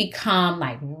we become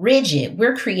rigid,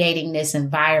 we're creating this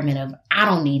environment of, I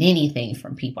don't need anything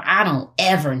from people. I don't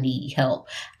ever need help.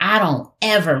 I don't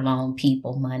ever loan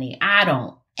people money. I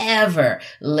don't ever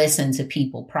listen to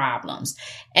people problems.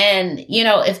 And,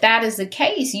 if that is the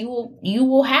case, you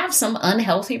will have some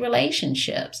unhealthy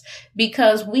relationships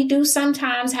because we do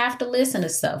sometimes have to listen to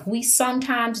stuff. We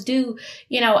sometimes do,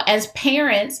 as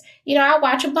parents,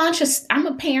 I'm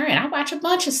a parent. I watch a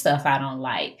bunch of stuff I don't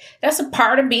like. That's a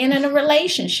part of being in a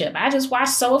relationship. I just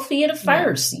watched Sophia the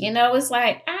First, it's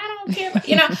like, I don't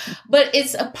care, but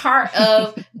it's a part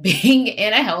of being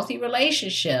in a healthy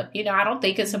relationship. I don't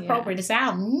think it's appropriate to say,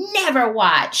 I'll never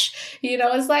watch,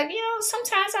 it's like,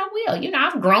 sometimes I will,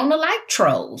 I've grown to like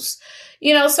trolls,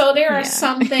 so there are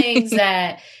some things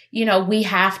that, we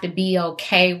have to be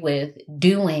okay with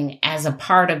doing as a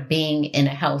part of being in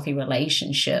a healthy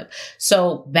relationship.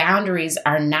 So boundaries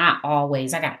are not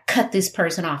always, I got to cut this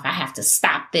person off. I have to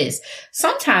stop this.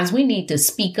 Sometimes we need to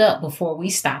speak up before we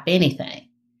stop anything.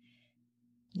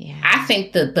 Yeah. I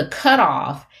think that the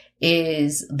cutoff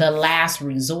is the last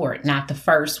resort, not the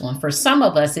first one. For some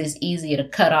of us, it's easier to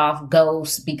cut off,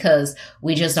 ghost, because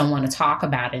we just don't want to talk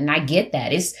about it. And I get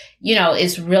that.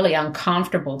 It's really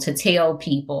uncomfortable to tell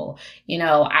people,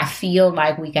 I feel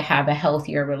like we could have a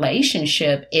healthier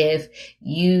relationship if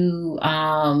you,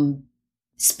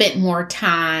 spent more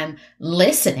time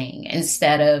listening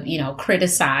instead of,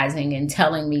 criticizing and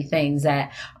telling me things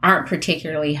that aren't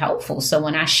particularly helpful. So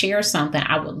when I share something,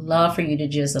 I would love for you to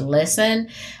just listen.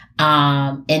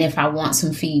 And if I want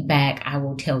some feedback, I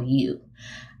will tell you.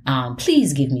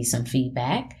 Please give me some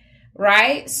feedback,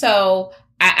 right? So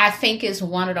I think it's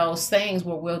one of those things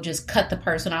where we'll just cut the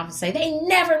person off and say, they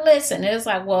never listen. And it's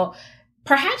like, well,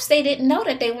 perhaps they didn't know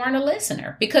that they weren't a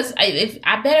listener, because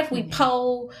I bet if we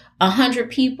poll 100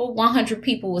 people, 100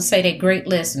 people will say they're great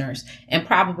listeners, and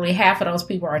probably half of those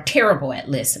people are terrible at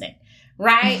listening.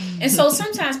 Right. And so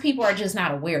sometimes people are just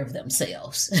not aware of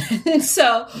themselves.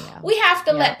 So we have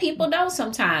to let people know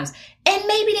sometimes. And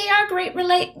maybe they are great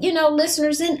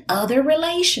listeners in other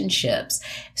relationships.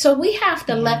 So we have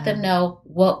to let them know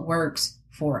what works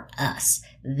for us.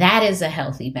 That is a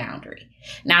healthy boundary.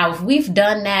 Now, if we've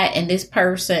done that and this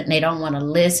person, they don't want to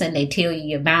listen, they tell you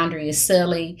your boundary is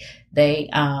silly, they,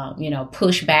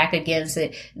 push back against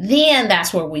it, then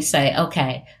that's where we say,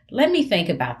 okay, let me think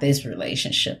about this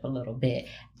relationship a little bit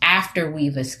after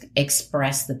we've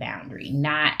expressed the boundary,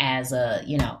 not as a,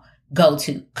 go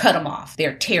to cut them off.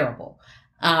 They're terrible.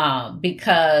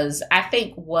 Because I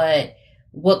think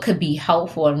what could be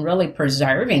helpful and really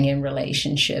preserving in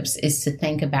relationships is to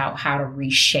think about how to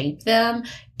reshape them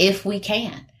if we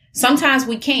can. Sometimes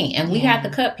we can't, and we have to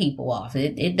cut people off.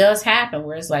 It does happen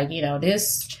where it's like,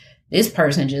 this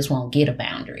person just won't get a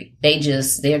boundary. They're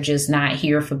just not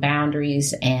here for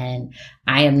boundaries, and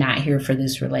I am not here for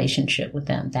this relationship with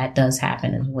them. That does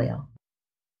happen as well.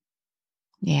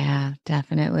 Yeah,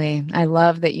 definitely. I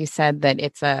love that you said that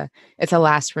it's a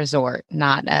last resort,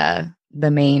 not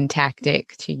the main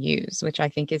tactic to use, which I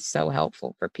think is so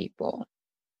helpful for people.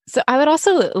 So I would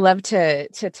also love to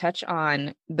touch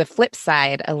on the flip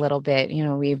side a little bit.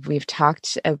 We've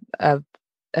talked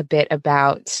a bit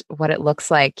about what it looks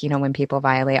like, when people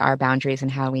violate our boundaries and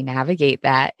how we navigate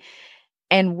that.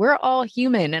 And we're all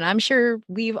human, and I'm sure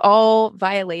we've all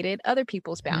violated other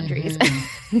people's boundaries.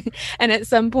 Mm-hmm. And at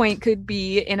some point could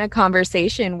be in a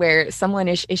conversation where someone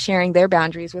is sharing their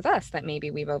boundaries with us that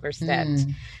maybe we've overstepped.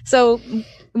 Mm. So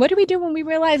what do we do when we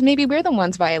realize maybe we're the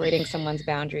ones violating someone's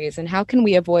boundaries, and how can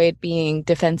we avoid being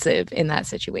defensive in that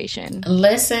situation?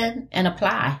 Listen and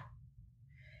apply.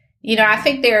 I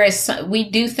think we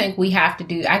do think we have to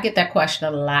do, I get that question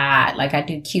a lot. Like I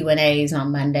do Q&As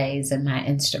on Mondays in my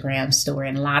Instagram story,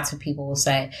 and lots of people will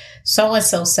say,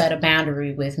 so-and-so set a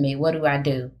boundary with me. What do I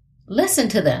do? Listen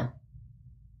to them.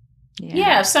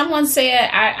 Yeah, if someone said,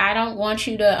 I don't want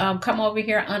you to come over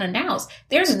here unannounced,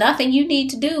 there's nothing you need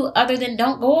to do other than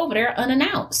don't go over there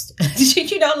unannounced.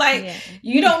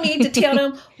 You don't need to tell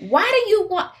them, why do you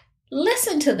want,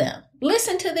 listen to them,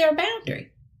 listen to their boundary.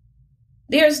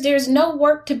 There's no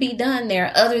work to be done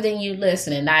there other than you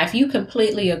listening. Now, if you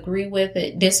completely agree with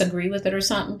it, disagree with it or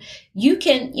something, you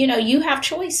can, you have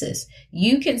choices.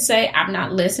 You can say, I'm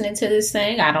not listening to this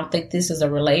thing. I don't think this is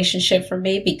a relationship for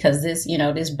me because this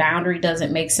boundary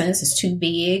doesn't make sense. It's too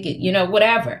big,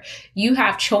 whatever. You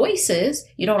have choices.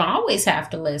 You don't always have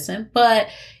to listen. But,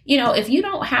 if you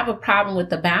don't have a problem with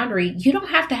the boundary, you don't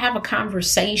have to have a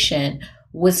conversation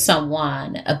with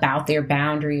someone about their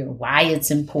boundary or why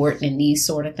it's important and these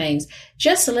sort of things.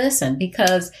 Just listen,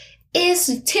 because it's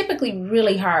typically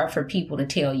really hard for people to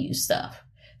tell you stuff.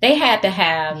 They had to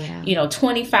have,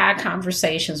 25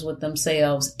 conversations with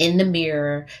themselves in the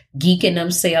mirror, geeking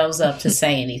themselves up to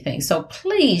say anything. So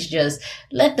please just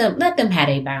let them have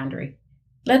a boundary.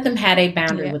 Let them have a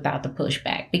boundary without the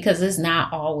pushback, because it's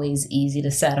not always easy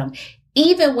to set them,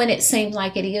 even when it seems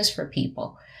like it is for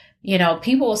people.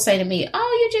 People will say to me,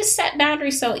 oh, you just set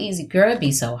boundaries so easy. Girl, it'd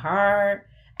be so hard.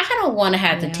 I don't want to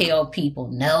have to tell people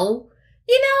no.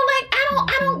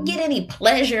 I don't get any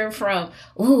pleasure from,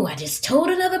 ooh, I just told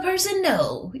another person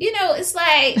no. It's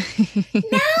like,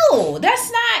 no,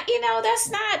 that's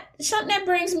not something that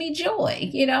brings me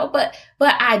joy, but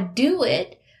I do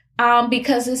it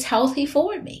because it's healthy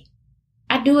for me.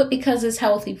 I do it because it's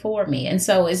healthy for me. And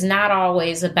so it's not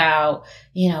always about,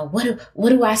 what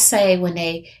do I say when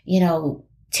they,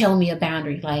 tell me a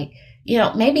boundary? Like,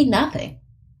 maybe nothing,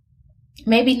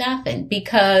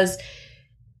 because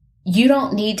you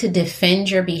don't need to defend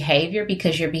your behavior,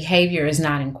 because your behavior is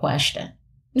not in question.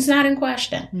 It's not in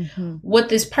question. Mm-hmm. What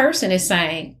this person is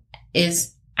saying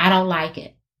is, I don't like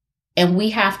it. And we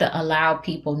have to allow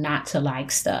people not to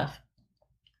like stuff.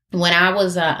 When I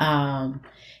was a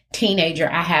teenager,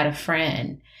 I had a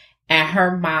friend, and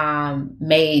her mom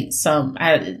made some,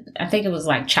 I think it was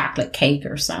like chocolate cake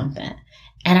or something.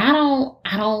 And I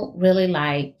don't really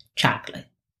like chocolate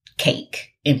cake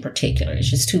in particular. It's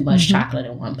just too much chocolate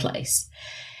in one place.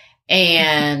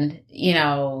 And,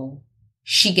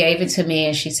 she gave it to me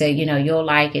and she said, you'll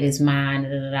like it. It's mine. Da,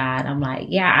 da, da. And I'm like,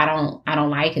 yeah, I don't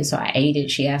like it. So I ate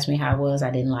it. She asked me how it was.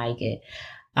 I didn't like it.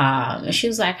 And she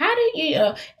was like, how did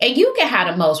you, and you can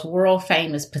have the most world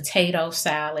famous potato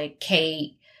salad,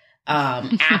 cake,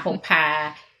 apple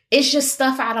pie. It's just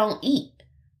stuff I don't eat.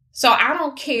 So I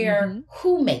don't care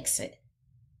who makes it.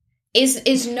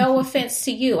 It's no offense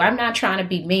to you. I'm not trying to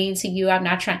be mean to you. I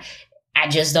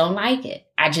just don't like it.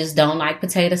 I just don't like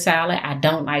potato salad. I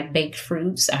don't like baked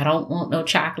fruits. I don't want no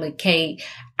chocolate cake.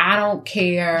 I don't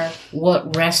care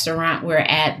what restaurant we're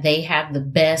at. They have the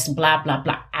best blah, blah,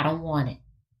 blah. I don't want it.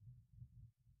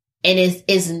 And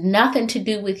it's nothing to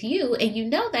do with you. And you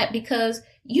know that because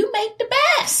you make the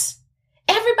best.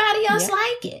 Everybody else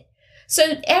like it. So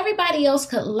everybody else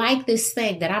could like this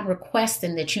thing that I'm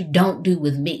requesting that you don't do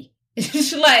with me.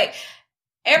 It's like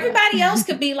everybody else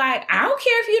could be like, I don't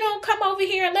care if you don't come over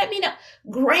here and let me know.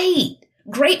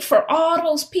 Great for all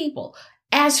those people.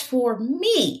 As for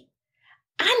me,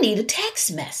 I need a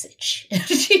text message,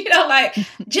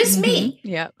 just me.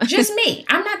 Just me.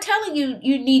 I'm not telling you,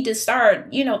 you need to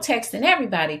start, texting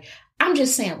everybody. I'm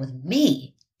just saying with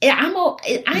me,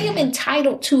 I am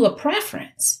entitled to a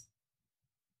preference.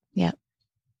 Yep.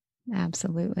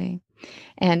 Absolutely.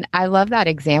 And I love that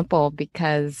example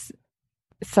because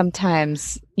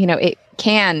sometimes,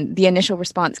 the initial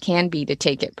response can be to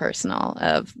take it personal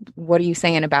of, what are you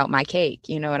saying about my cake?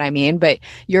 You know what I mean? But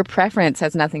your preference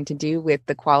has nothing to do with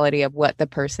the quality of what the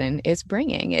person is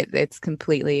bringing. It's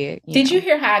completely. Did you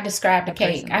hear how I described the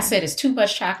cake? Personal. I said it's too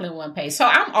much chocolate in one place. So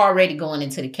I'm already going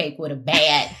into the cake with a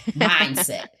bad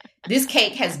mindset. This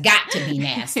cake has got to be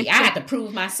nasty. I have to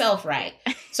prove myself right.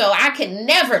 So I can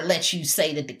never let you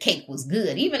say that the cake was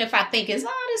good. Even if I think this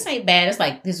ain't bad. It's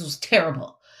like, this was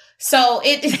terrible. So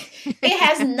it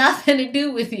has nothing to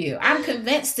do with you. I'm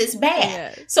convinced it's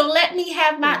bad. Yes. So let me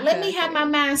have my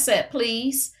mindset,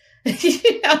 please.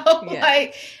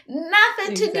 Like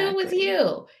nothing to do with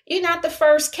you. You're not the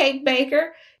first cake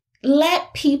baker.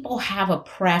 Let people have a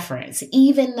preference,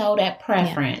 even though that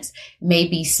preference may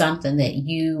be something that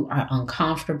you are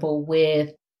uncomfortable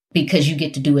with. because you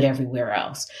get to do it everywhere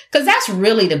else. Because that's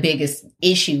really the biggest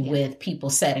issue with people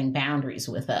setting boundaries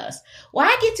with us. Well,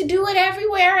 I get to do it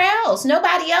everywhere else.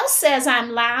 Nobody else says I'm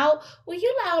loud. Well,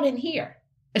 you loud in here.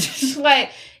 It's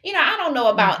like, I don't know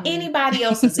about anybody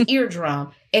else's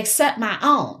eardrum except my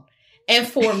own. And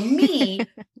for me,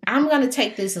 I'm going to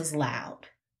take this as loud.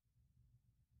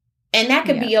 And that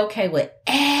could be okay with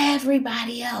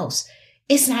everybody else.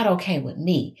 It's not okay with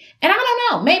me. And I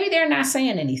don't know. Maybe they're not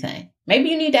saying anything. Maybe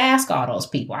you need to ask all those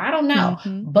people. I don't know.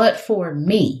 But for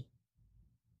me,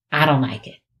 I don't like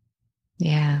it.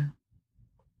 Yeah.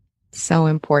 So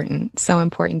important. So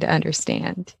important to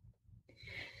understand.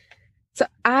 So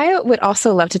I would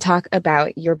also love to talk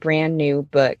about your brand new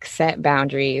book, Set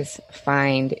Boundaries,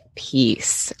 Find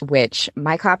Peace, which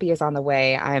my copy is on the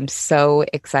way. I'm so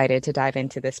excited to dive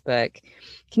into this book.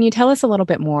 Can you tell us a little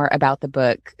bit more about the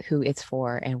book, who it's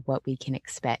for, and what we can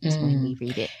expect when we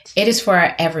read it? It is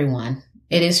for everyone.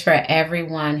 It is for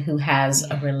everyone who has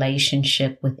a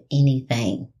relationship with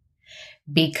anything,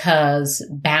 because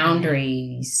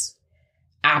boundaries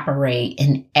operate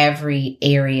in every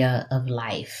area of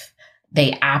life.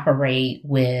 They operate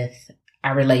with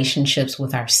our relationships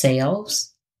with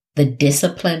ourselves, the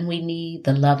discipline we need,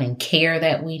 the love and care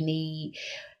that we need.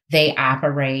 They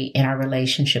operate in our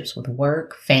relationships with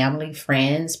work, family,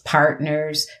 friends,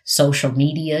 partners, social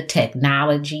media,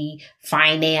 technology,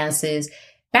 finances.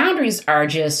 Boundaries are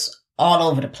just all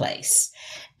over the place.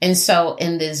 And so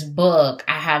in this book,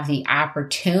 I have the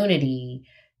opportunity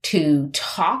to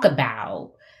talk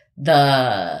about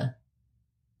the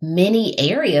many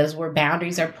areas where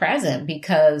boundaries are present,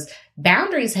 because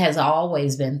boundaries has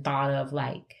always been thought of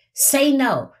like, say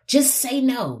no,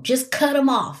 just cut them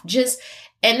off.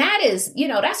 And that is,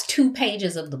 that's 2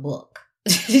 pages of the book.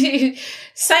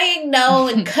 Saying no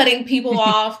and cutting people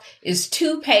off is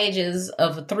 2 pages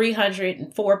of a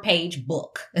 304-page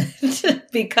book,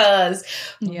 because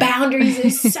boundaries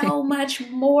is so much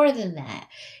more than that.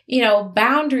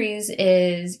 Boundaries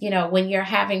is, when you're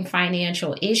having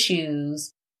financial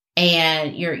issues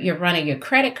and you're running your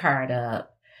credit card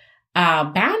up,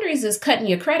 boundaries is cutting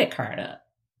your credit card up.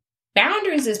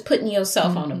 Boundaries is putting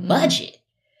yourself on a budget.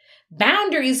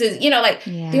 Boundaries is,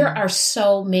 there are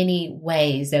so many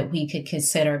ways that we could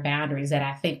consider boundaries that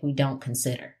I think we don't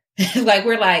consider. Like,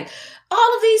 we're like,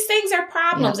 all of these things are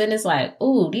problems. And it's like,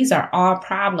 ooh, these are all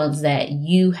problems that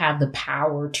you have the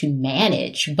power to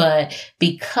manage. But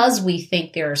because we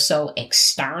think they're so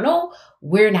external,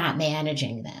 we're not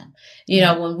managing them.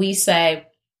 When we say,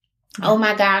 oh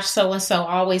my gosh, so-and-so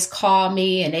always call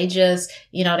me and they just,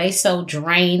 they so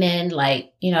draining,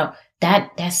 like,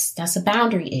 that's a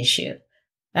boundary issue.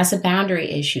 That's a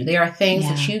boundary issue. There are things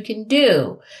that you can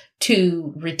do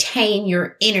to retain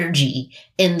your energy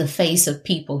in the face of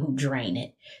people who drain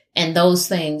it. And those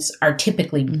things are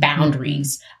typically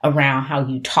boundaries around how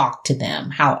you talk to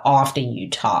them, how often you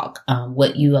talk,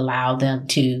 what you allow them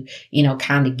to,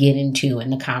 kind of get into in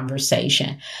the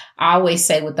conversation. I always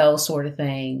say with those sort of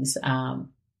things,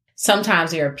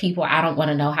 sometimes there are people I don't want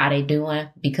to know how they doing,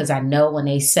 because I know when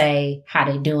they say how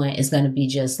they doing, it's going to be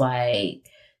just like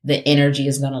the energy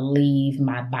is going to leave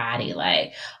my body,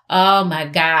 like, oh my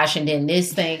gosh. And then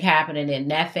this thing happened and then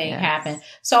that thing happened.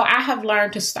 So I have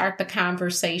learned to start the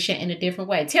conversation in a different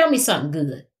way. Tell me something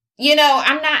good.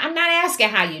 I'm not asking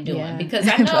how you doing, because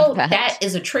I know that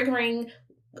is a triggering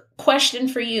question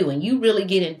for you and you really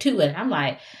get into it. I'm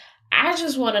like, I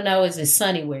just want to know, is it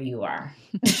sunny where you are?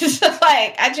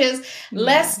 Like,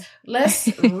 let's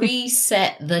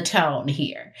reset the tone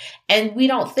here. And we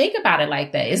don't think about it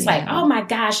like that. It's like, oh my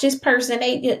gosh, this person,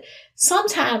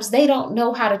 sometimes they don't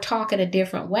know how to talk in a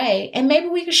different way. And maybe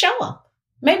we could show them.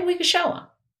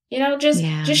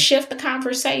 Just shift the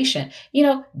conversation.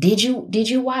 Did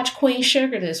you watch Queen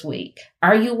Sugar this week?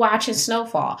 Are you watching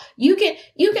Snowfall? You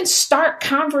can start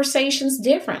conversations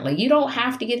differently. You don't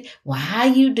have to get, well, how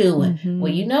you doing?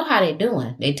 Well, you know how they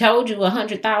doing. They told you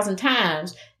 100,000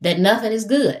 times that nothing is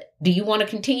good. Do you want to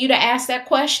continue to ask that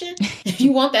question?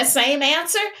 You want that same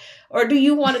answer? Or do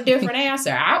you want a different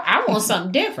answer? I want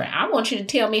something different. I want you to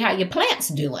tell me how your plant's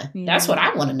doing. That's what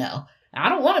I want to know. I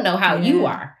don't want to know how you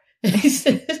are.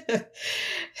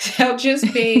 So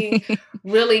just being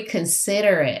really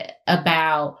considerate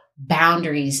about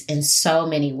boundaries in so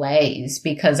many ways,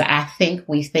 because I think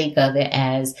we think of it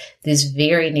as this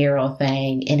very narrow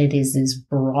thing, and it is this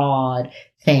broad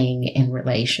thing in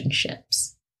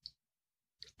relationships.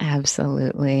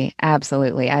 Absolutely.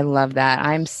 Absolutely. I love that.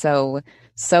 I'm so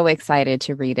excited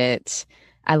to read it.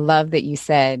 I love that you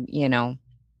said,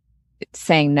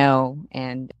 saying no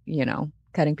and,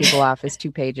 cutting people off is 2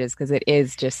 pages, because it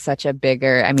is just such a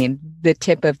bigger, the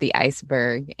tip of the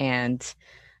iceberg. And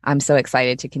I'm so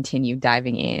excited to continue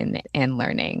diving in and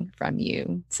learning from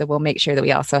you. So we'll make sure that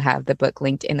we also have the book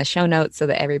linked in the show notes so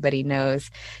that everybody knows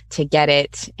to get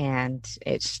it. And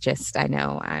it's just, I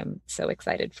know I'm so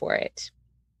excited for it.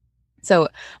 So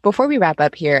before we wrap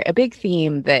up here, a big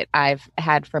theme that I've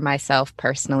had for myself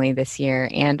personally this year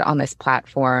and on this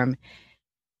platform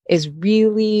is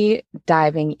really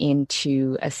diving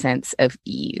into a sense of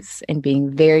ease and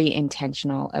being very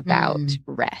intentional about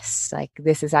rest. Like,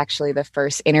 this is actually the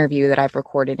first interview that I've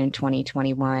recorded in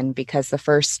 2021, because the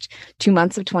first 2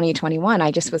 months of 2021,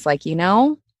 I just was like,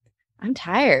 I'm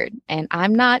tired and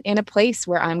I'm not in a place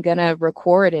where I'm going to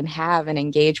record and have and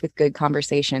engage with good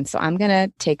conversation. So I'm going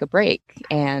to take a break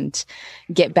and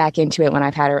get back into it when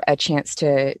I've had a chance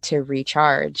to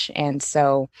recharge. And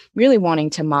so really wanting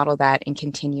to model that and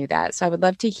continue that. So I would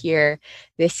love to hear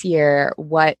this year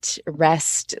what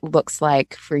rest looks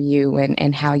like for you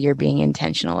and how you're being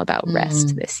intentional about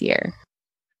rest this year.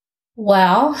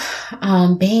 Well,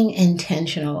 being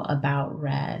intentional about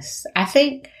rest, I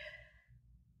think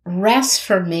rest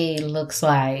for me looks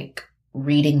like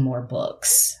reading more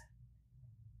books,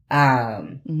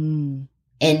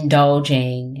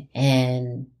 indulging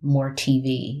in more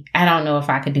TV. I don't know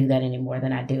if I could do that any more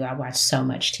than I do. I watch so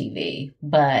much TV,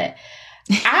 but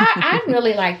I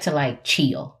really like to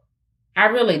chill. I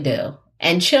really do.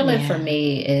 And chilling for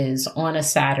me is on a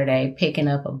Saturday, picking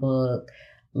up a book,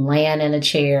 laying in a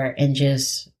chair and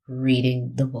just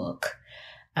reading the book.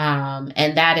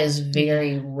 And that is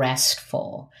very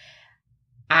restful.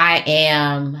 I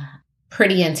am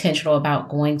pretty intentional about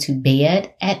going to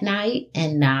bed at night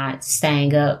and not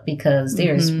staying up, because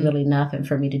there's really nothing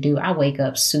for me to do. I wake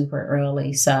up super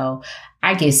early, so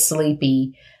I get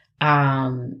sleepy,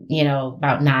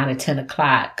 about 9 or 10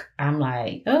 o'clock. I'm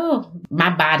like, oh, my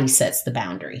body sets the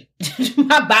boundary.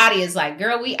 My body is like,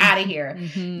 girl, we out of here.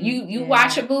 You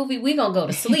watch a movie, we gonna go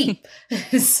to sleep.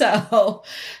 So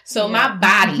my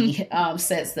body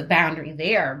sets the boundary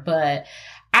there. But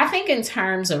I think in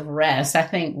terms of rest, I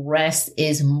think rest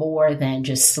is more than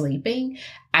just sleeping.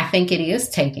 I think it is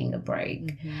taking a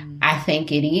break. I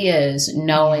think it is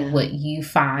knowing what you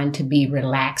find to be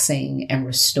relaxing and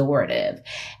restorative.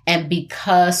 And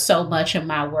because so much of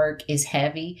my work is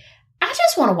heavy, I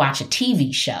just want to watch a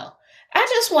TV show. I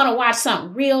just want to watch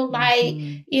something real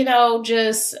light,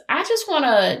 I just want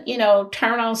to,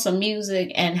 turn on some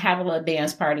music and have a little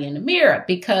dance party in the mirror,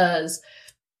 because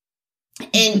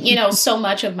so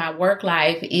much of my work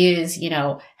life is,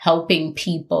 helping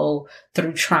people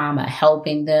through trauma,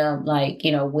 helping them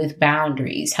with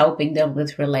boundaries, helping them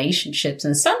with relationships.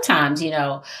 And sometimes,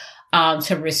 to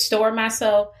restore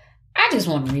myself, I just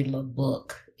want to read a little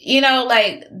book,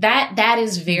 that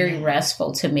is very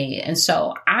restful to me. And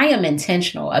so I am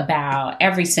intentional about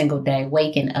every single day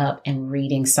waking up and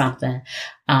reading something.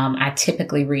 I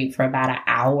typically read for about an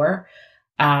hour.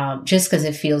 Just because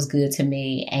it feels good to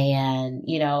me. And,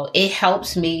 it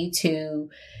helps me to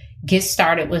get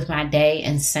started with my day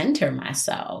and center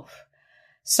myself.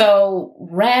 So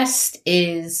rest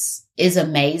is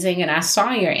amazing. And I saw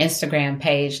your Instagram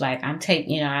page, I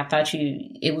thought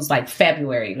it was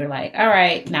February. You're like, all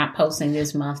right, not posting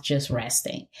this month, just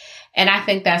resting. And I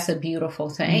think that's a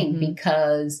beautiful thing,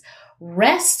 because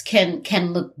rest can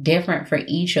look different for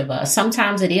each of us.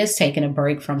 Sometimes it is taking a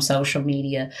break from social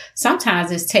media.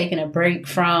 Sometimes it's taking a break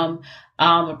from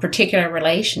a particular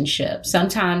relationship.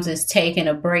 Sometimes it's taking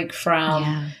a break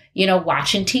from,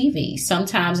 watching TV.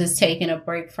 Sometimes it's taking a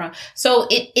break from, so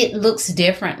it looks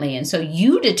differently. And so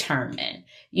you determine,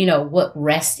 what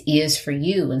rest is for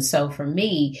you. And so for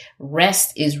me,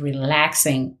 rest is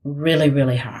relaxing really,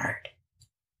 really hard.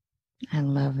 I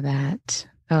love that.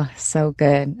 Oh, so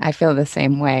good. I feel the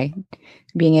same way.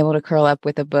 Being able to curl up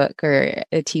with a book or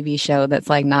a TV show that's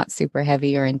not super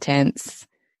heavy or intense.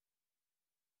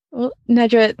 Well,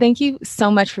 Nedra, thank you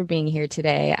so much for being here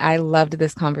today. I loved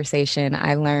this conversation.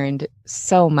 I learned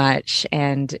so much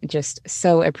and just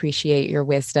so appreciate your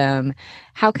wisdom.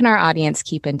 How can our audience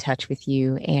keep in touch with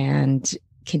you and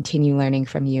continue learning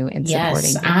from you and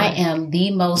supporting you? Yes, I am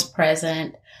the most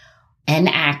present and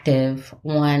active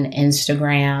on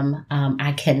Instagram.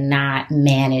 I cannot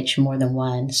manage more than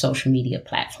one social media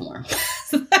platform.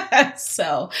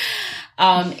 So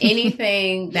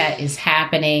anything that is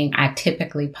happening, I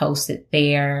typically post it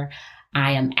there.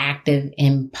 I am active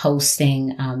in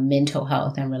posting mental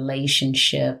health and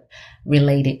relationship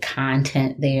related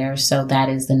content there. So that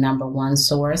is the number one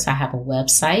source. I have a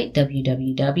website,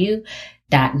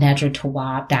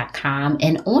 www.nedratawwab.com.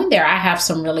 And on there, I have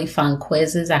some really fun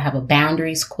quizzes. I have a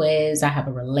boundaries quiz. I have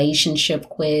a relationship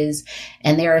quiz,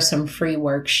 and there are some free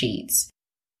worksheets.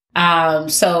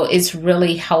 So it's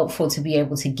really helpful to be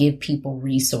able to give people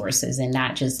resources and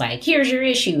not just like, here's your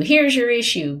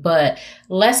issue, but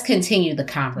let's continue the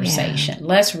conversation. Yeah.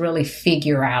 Let's really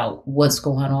figure out what's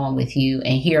going on with you.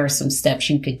 And here are some steps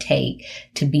you could take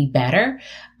to be better.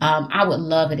 I would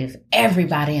love it if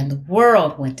everybody in the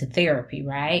world went to therapy,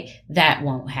 right? That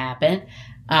won't happen.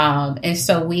 And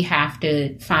so we have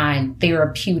to find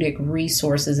therapeutic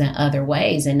resources in other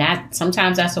ways. And that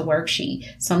sometimes that's a worksheet.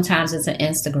 Sometimes it's an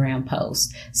Instagram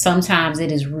post. Sometimes it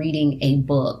is reading a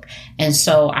book. And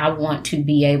so I want to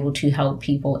be able to help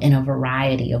people in a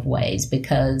variety of ways,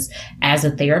 because as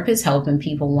a therapist helping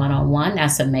people one-on-one,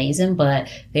 that's amazing. But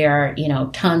there are,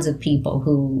 tons of people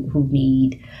who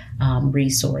need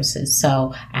resources.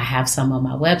 So I have some on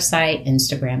my website.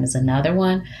 Instagram is another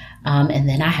one. And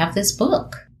then I have this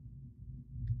book.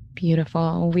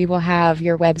 Beautiful. We will have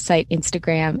your website,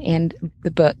 Instagram, and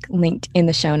the book linked in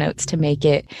the show notes to make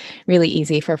it really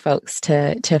easy for folks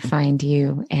to find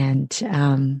you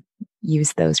and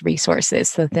use those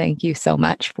resources. So thank you so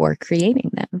much for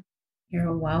creating them.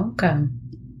 You're welcome.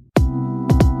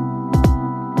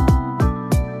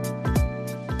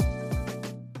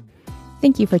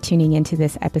 Thank you for tuning into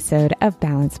this episode of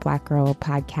Balanced Black Girl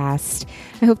podcast.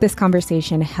 I hope this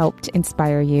conversation helped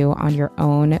inspire you on your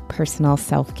own personal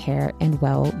self-care and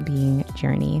well-being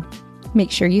journey.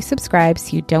 Make sure you subscribe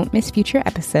so you don't miss future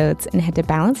episodes, and head to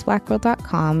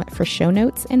balancedblackgirl.com for show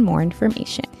notes and more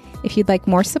information. If you'd like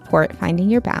more support finding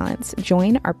your balance,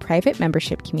 join our private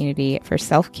membership community for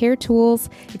self-care tools,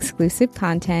 exclusive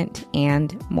content,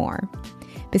 and more.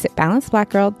 Visit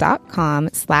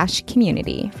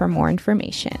balancedblackgirl.com/community for more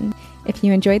information. If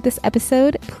you enjoyed this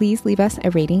episode, please leave us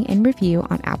a rating and review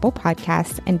on Apple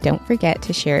Podcasts, and don't forget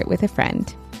to share it with a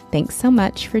friend. Thanks so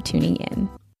much for tuning in.